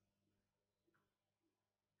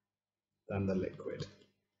than the liquid.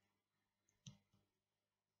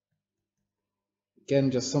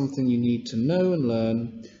 Again, just something you need to know and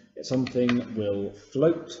learn. Something will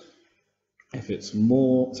float if it's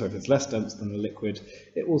less dense than the liquid.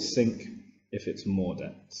 It will sink if it's more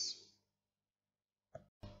dense.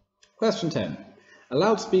 Question 10. A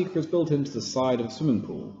loudspeaker is built into the side of a swimming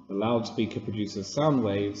pool. The loudspeaker produces sound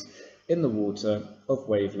waves in the water of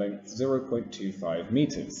wavelength 0.25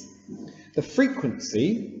 meters. The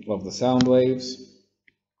frequency of the sound waves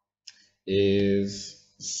is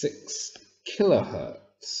 6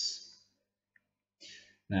 kilohertz.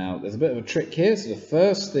 Now, there's a bit of a trick here, so the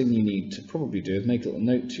first thing you need to probably do is make a little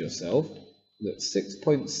note to yourself that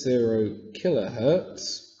 6.0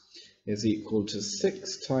 kilohertz is equal to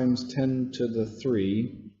 6 times 10 to the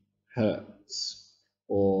 3 hertz,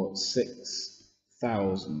 or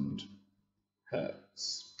 6,000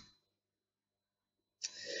 hertz.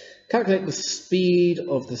 Calculate the speed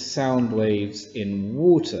of the sound waves in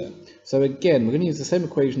water. So again, we're going to use the same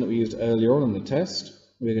equation that we used earlier on in the test.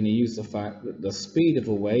 We're going to use the fact that the speed of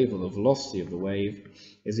a wave, or the velocity of the wave,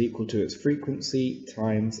 is equal to its frequency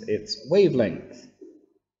times its wavelength.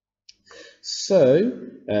 So,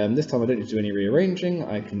 this time I don't need to do any rearranging.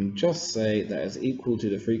 I can just say that is equal to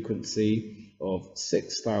the frequency of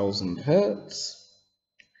 6,000 hertz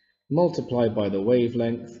multiplied by the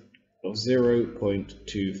wavelength of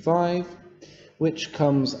 0.25, which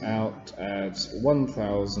comes out as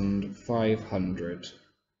 1,500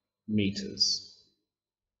 meters.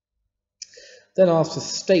 Then asked to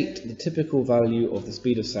state the typical value of the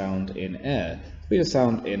speed of sound in air. The speed of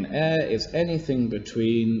sound in air is anything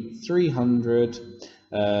between 300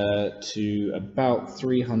 to about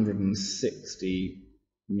 360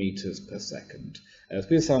 meters per second.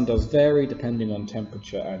 Speed of sound does vary depending on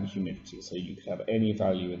temperature and humidity, so you could have any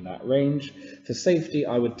value in that range. For safety,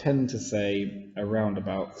 I would tend to say around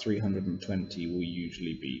about 320 will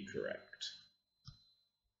usually be correct.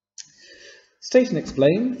 State and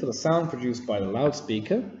explain for the sound produced by the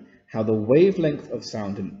loudspeaker how the wavelength of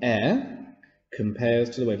sound in air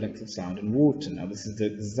compares to the wavelength of sound in water. Now this is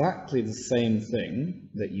exactly the same thing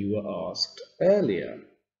that you were asked earlier.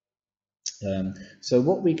 So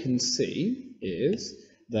what we can see is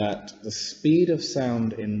that the speed of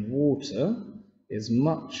sound in water is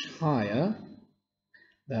much higher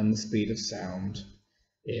than the speed of sound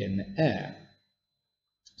in air.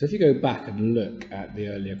 So if you go back and look at the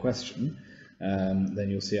earlier question, then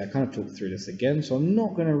you'll see I kind of talked through this again, so I'm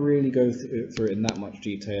not going to really go through it in that much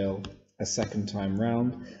detail a second time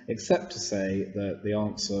round, except to say that the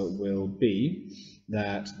answer will be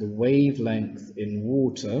that the wavelength in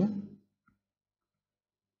water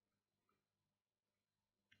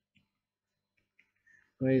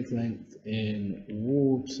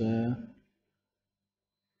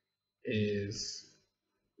is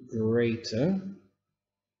greater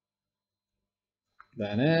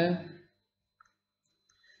than air,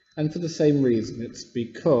 and for the same reason. It's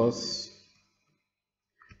because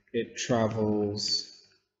it travels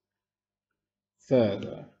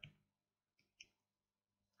further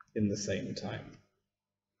in the same time.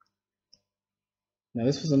 Now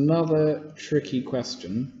this was another tricky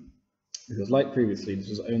question because, like previously, this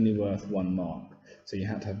was only worth 1 mark, so you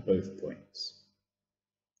had to have both points.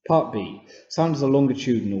 Part B, sound is a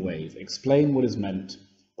longitudinal wave. Explain what is meant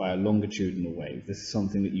by a longitudinal wave. This is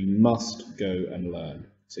something that you must go and learn.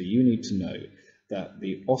 So you need to know that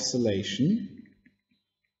the oscillation,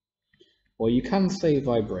 or you can say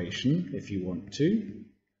vibration if you want to,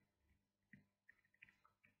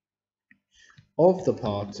 of the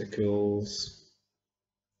particles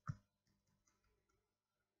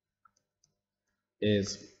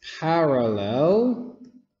is parallel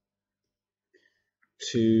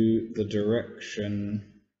to the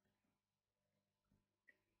direction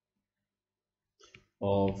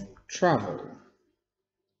of travel.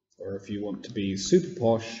 Or if you want to be super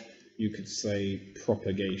posh, you could say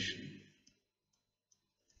propagation.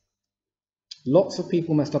 Lots of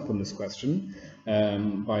people messed up on this question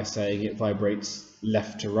by saying it vibrates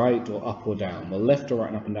left to right or up or down. Well, left or right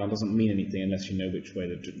and up and down doesn't mean anything unless you know which way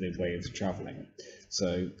the waves are traveling.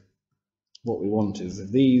 So what we want is,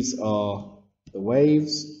 if these are the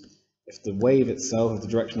waves, if the wave itself, if the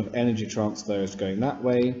direction of energy transfer is going that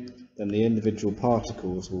way, then the individual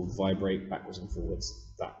particles will vibrate backwards and forwards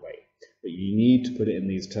that way. But you need to put it in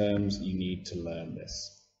these terms, you need to learn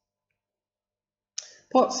this.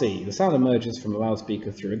 Part C, the sound emerges from a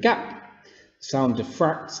loudspeaker through a gap. The sound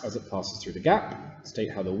diffracts as it passes through the gap.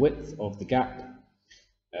 State how the width of the gap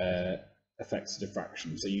affects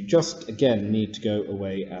diffraction. So you just, again, need to go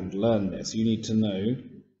away and learn this. You need to know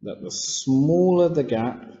that the smaller the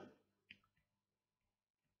gap,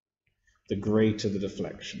 the greater the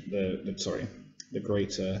deflection, the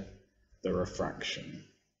greater the refraction.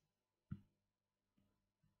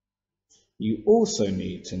 You also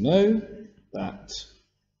need to know that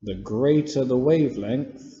the greater the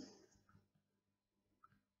wavelength,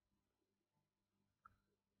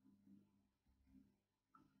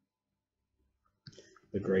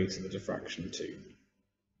 the greater the diffraction too.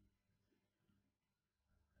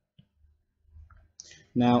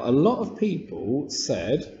 Now, a lot of people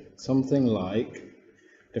said something like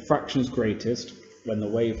diffraction is greatest when the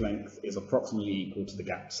wavelength is approximately equal to the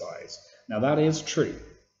gap size. Now that is true,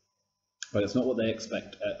 but it's not what they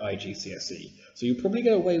expect at IGCSE. So you probably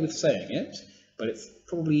get away with saying it, but it's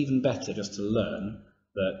probably even better just to learn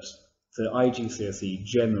that for IGCSE,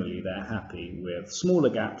 generally they're happy with smaller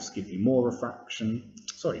gaps, give you more refraction.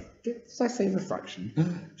 Sorry, did I say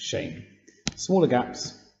refraction? Shame. Smaller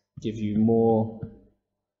gaps give you more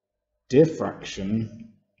diffraction,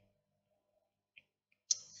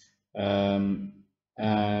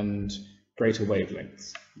 and greater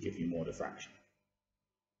wavelengths give you more diffraction.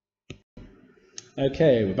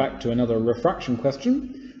 Okay, we're back to another refraction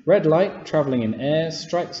question. Red light travelling in air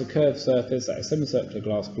strikes a curved surface at a semicircular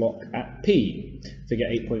glass block at P. Figure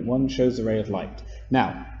 8.1 shows the ray of light.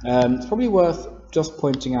 Now, it's probably worth just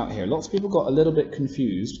pointing out here, lots of people got a little bit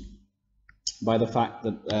confused by the fact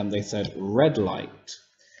that they said red light.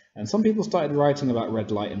 And some people started writing about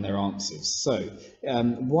red light in their answers. So,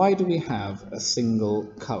 why do we have a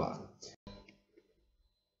single colour?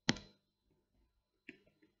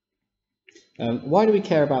 Why do we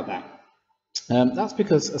care about that? That's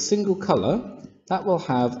because a single colour, that will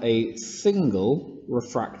have a single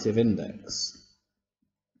refractive index.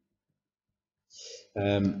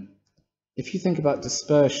 If you think about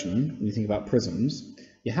dispersion, when you think about prisms,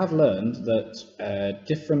 you have learned that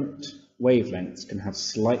different wavelengths can have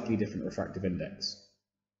slightly different refractive index.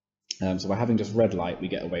 So by having just red light, we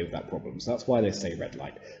get away with that problem. So that's why they say red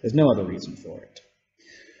light. There's no other reason for it.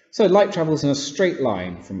 So light travels in a straight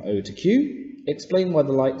line from O to Q. Explain why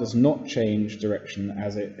the light does not change direction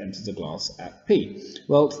as it enters the glass at P.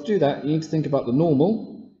 Well, to do that, you need to think about the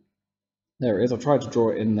normal. There it is. I've tried to draw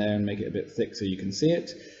it in there and make it a bit thick so you can see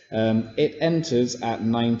it. It enters at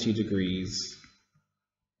 90 degrees.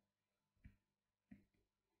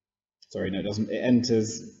 Sorry, no, it doesn't. It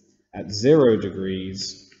enters at 0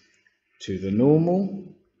 degrees to the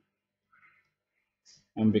normal.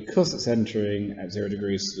 And because it's entering at 0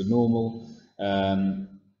 degrees to the normal,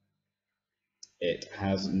 it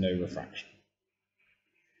has no refraction.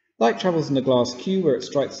 Light travels in the glass Q where it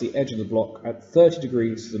strikes the edge of the block at 30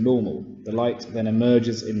 degrees to the normal. The light then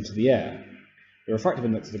emerges into the air. The refractive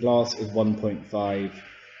index of the glass is 1.5.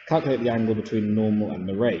 Calculate the angle between the normal and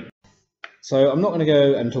the ray. So I'm not going to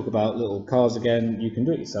go and talk about little cars again. You can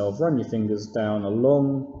do it yourself. Run your fingers down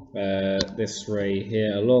along this ray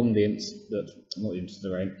here, along the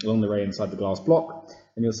along the ray inside the glass block,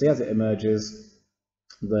 and you'll see as it emerges,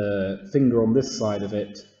 the finger on this side of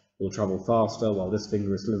it will travel faster, while this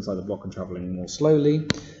finger is still inside the block and travelling more slowly.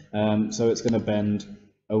 So it's going to bend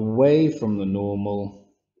away from the normal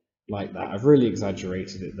like that. I've really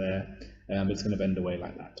exaggerated it there. It's going to bend away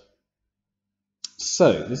like that.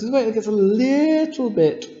 So this is where it gets a little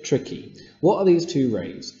bit tricky. What are these two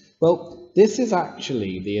rays? Well, this is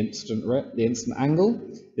actually the instant angle.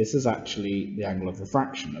 This is actually the angle of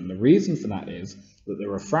refraction, and the reason for that is that the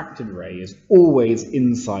refracted ray is always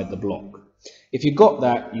inside the block. If you got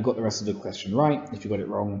that, you got the rest of the question right. If you got it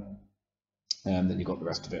wrong, then you got the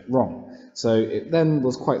rest of it wrong. So it then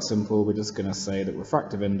was quite simple. We're just going to say that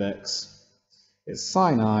refractive index is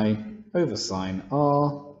sine I over sine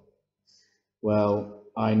R. Well,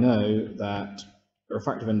 I know that the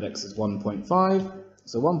refractive index is 1.5,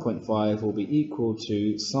 so 1.5 will be equal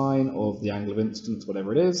to sine of the angle of incidence,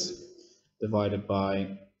 whatever it is, divided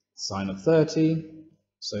by sine of 30.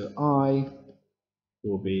 So I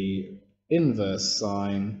will be inverse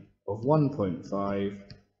sine of 1.5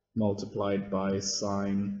 multiplied by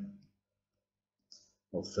sine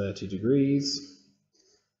of 30 degrees.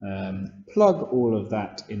 Plug all of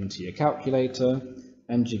that into your calculator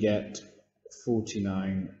and you get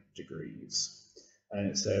 49 degrees. And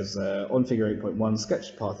it says on figure 8.1,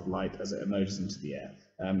 sketch the path of light as it emerges into the air.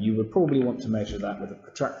 You would probably want to measure that with a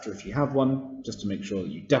protractor if you have one, just to make sure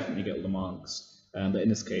that you definitely get all the marks. But in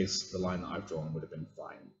this case, the line that I've drawn would have been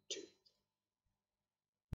fine too.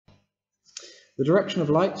 The direction of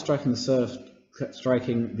light striking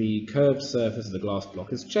the curved surface of the glass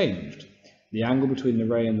block is changed. The angle between the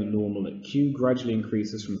ray and the normal at Q gradually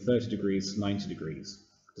increases from 30 degrees to 90 degrees.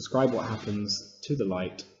 Describe what happens to the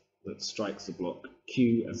light that strikes the block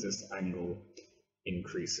Q as this angle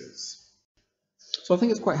increases. So I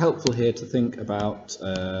think it's quite helpful here to think about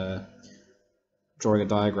drawing a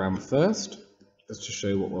diagram first, just to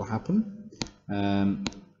show what will happen.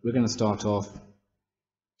 We're going to start off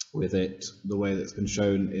with it the way that's been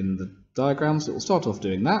shown in the diagram, so we'll start off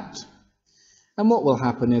doing that. And what will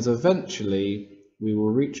happen is eventually we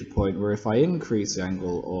will reach a point where if I increase the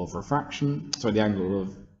angle of refraction, sorry, the angle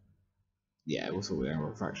of, we'll sort the angle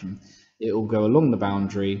of refraction, it will go along the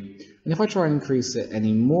boundary, and if I try and increase it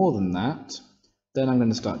any more than that, then I'm going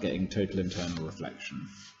to start getting total internal reflection.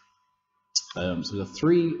 So the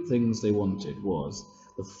three things they wanted was,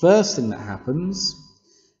 the first thing that happens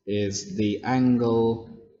is the angle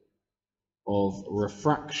of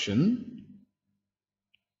refraction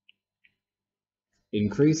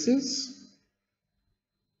increases.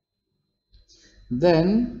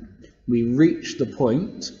 Then we reach the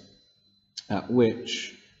point at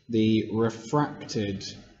which the refracted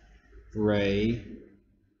ray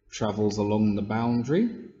travels along the boundary.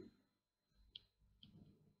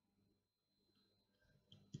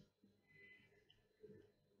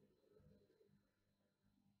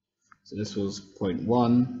 So this was point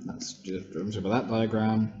 1, that's demonstrated by that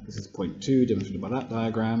diagram. This is point 2, demonstrated by that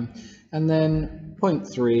diagram. And then point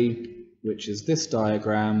 3, which is this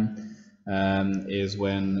diagram, is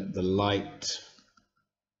when the light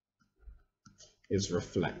is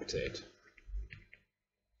reflected.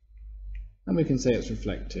 And we can say it's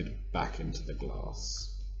reflected back into the glass.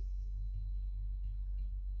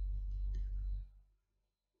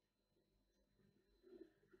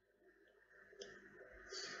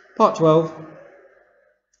 Part 12.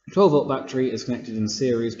 A 12-volt battery is connected in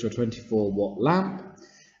series to a 24-watt lamp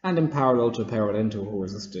and in parallel to a pair of identical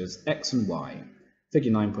resistors X and Y.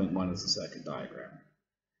 Figure 9.1 is the circuit diagram.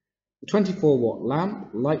 The 24-watt lamp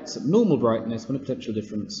lights at normal brightness when the potential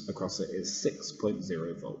difference across it is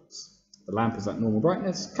 6.0 volts. The lamp is at normal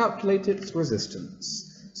brightness. Calculate its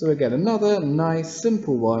resistance. So again, another nice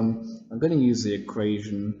simple one. I'm going to use the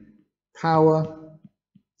equation power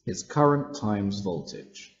is current times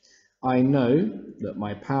voltage. I know that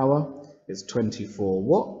my power is 24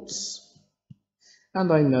 watts,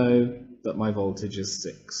 and I know that my voltage is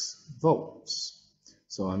 6 volts.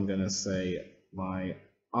 So I'm going to say my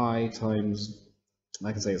I times,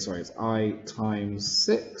 I can say, sorry, it's I times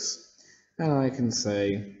 6, and I can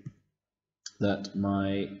say that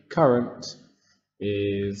my current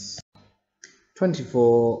is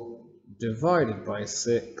 24 divided by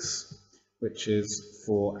 6, which is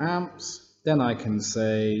 4 amps. Then I can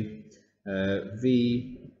say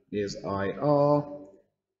V is IR,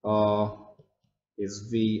 R is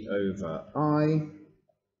V over I,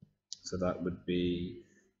 so that would be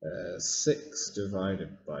 6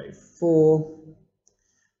 divided by 4,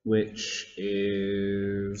 which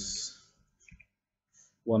is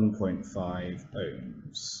 1.5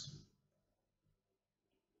 ohms.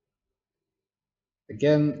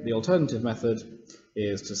 Again, the alternative method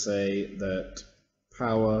is to say that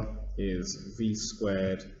power is V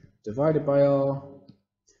squared divided by R,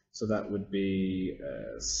 so that would be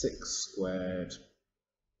 6 squared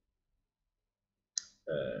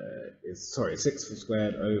 6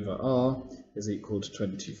 squared over R is equal to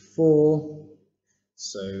 24.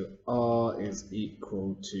 So R is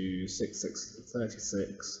equal to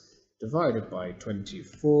 36 divided by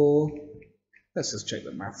 24. Let's just check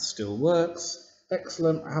that math still works.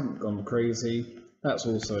 Excellent, I haven't gone crazy. That's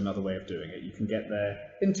also another way of doing it. You can get there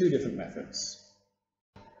in 2 different methods.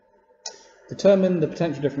 Determine the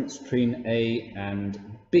potential difference between A and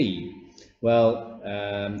B. Well,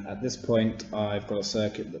 at this point I've got a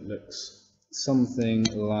circuit that looks something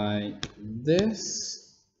like this.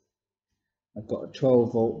 I've got a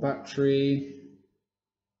 12 volt battery,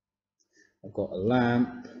 I've got a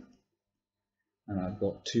lamp, and I've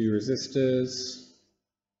got 2 resistors.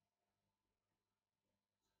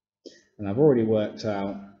 And I've already worked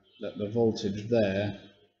out that the voltage there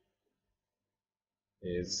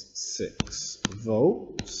is 6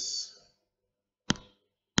 volts.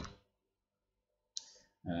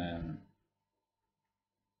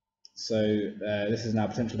 This is now a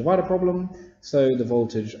potential divider problem, so the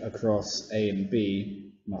voltage across A and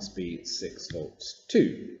B must be 6 volts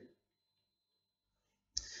too.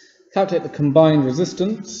 Calculate the combined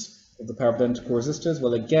resistance of the pair of identical resistors.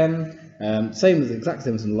 Well, again, exactly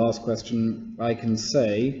same as in the last question. I can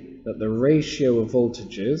say that the ratio of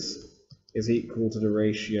voltages is equal to the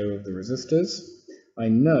ratio of the resistors. I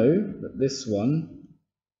know that this one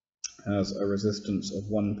has a resistance of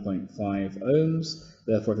 1.5 ohms.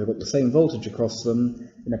 Therefore, if they've got the same voltage across them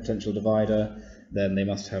in a potential divider, then they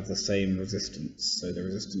must have the same resistance. So the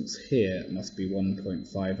resistance here must be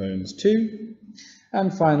 1.5 ohms too.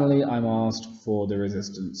 And finally, I'm asked for the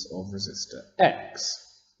resistance of resistor X.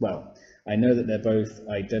 Well, I know that they're both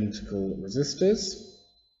identical resistors,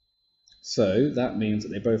 so that means that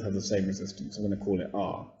they both have the same resistance. I'm going to call it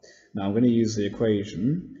R. Now I'm going to use the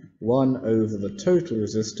equation 1 over the total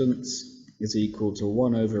resistance is equal to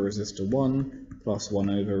 1 over resistor 1 plus 1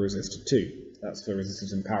 over resistor 2. That's for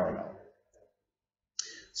resistors in parallel.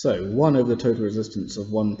 So 1 over the total resistance of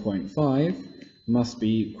 1.5 must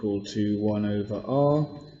be equal to 1 over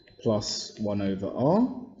R plus 1 over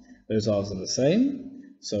R. Those R's are the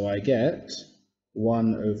same, so I get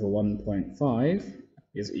 1 over 1.5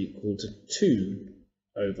 is equal to 2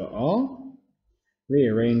 over R.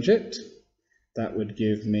 Rearrange it, that would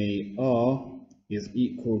give me R is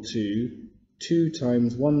equal to 2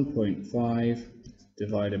 times 1.5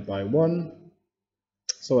 divided by 1,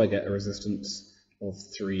 so I get a resistance of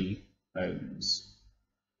 3 ohms.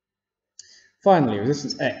 Finally,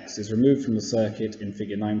 resistance X is removed from the circuit in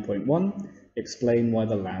figure 9.1. Explain why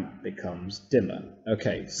the lamp becomes dimmer.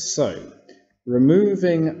 Okay, so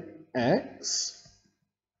removing X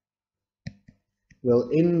will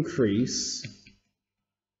increase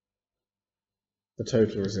the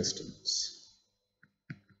total resistance.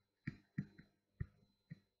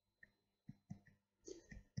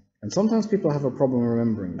 And sometimes people have a problem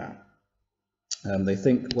remembering that. They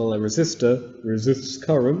think, well, a resistor resists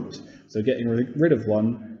current, so getting rid of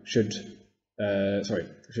one should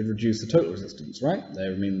reduce the total resistance, right? I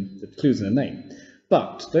mean, the clue's in the name.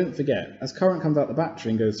 But don't forget, as current comes out the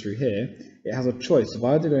battery and goes through here, it has a choice of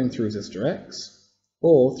either going through resistor X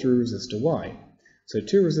or through resistor Y. So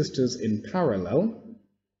 2 resistors in parallel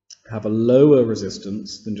have a lower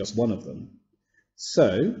resistance than just one of them.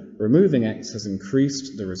 So removing X has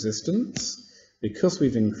increased the resistance. Because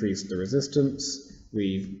we've increased the resistance,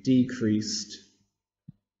 we've decreased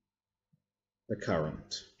the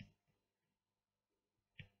current.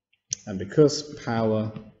 And because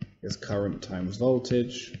power is current times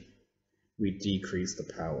voltage. We decrease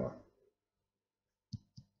the power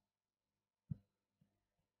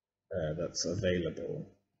that's available.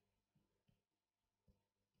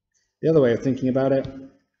 The other way of thinking about it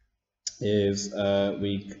is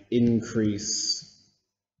we increase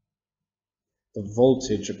the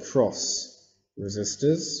voltage across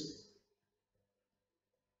resistors.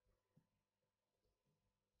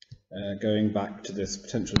 Going back to this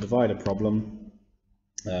potential divider problem,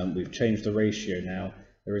 we've changed the ratio now.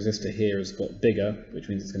 The resistor here has got bigger, which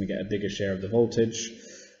means it's going to get a bigger share of the voltage.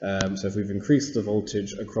 So if we've increased the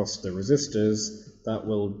voltage across the resistors, that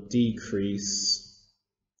will decrease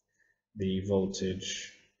the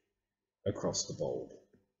voltage across the bulb.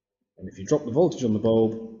 And if you drop the voltage on the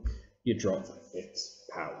bulb, you drop its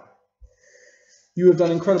power. You have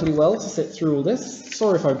done incredibly well to sit through all this.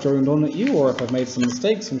 Sorry if I've droned on at you or if I've made some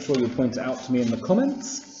mistakes. I'm sure you'll point it out to me in the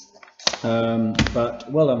comments.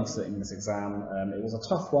 But well done for sitting this exam. It was a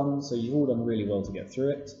tough one, so you've all done really well to get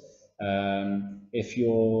through it. If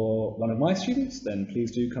you're one of my students, then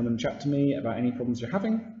please do come and chat to me about any problems you're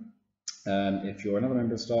having. If you're another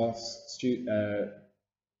member of staff,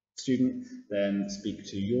 student, then speak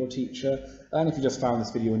to your teacher. And if you just found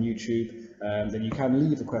this video on YouTube, then you can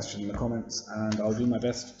leave a question in the comments and I'll do my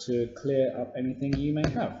best to clear up anything you may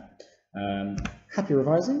have. Happy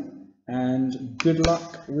revising and good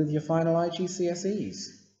luck with your final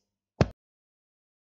IGCSEs.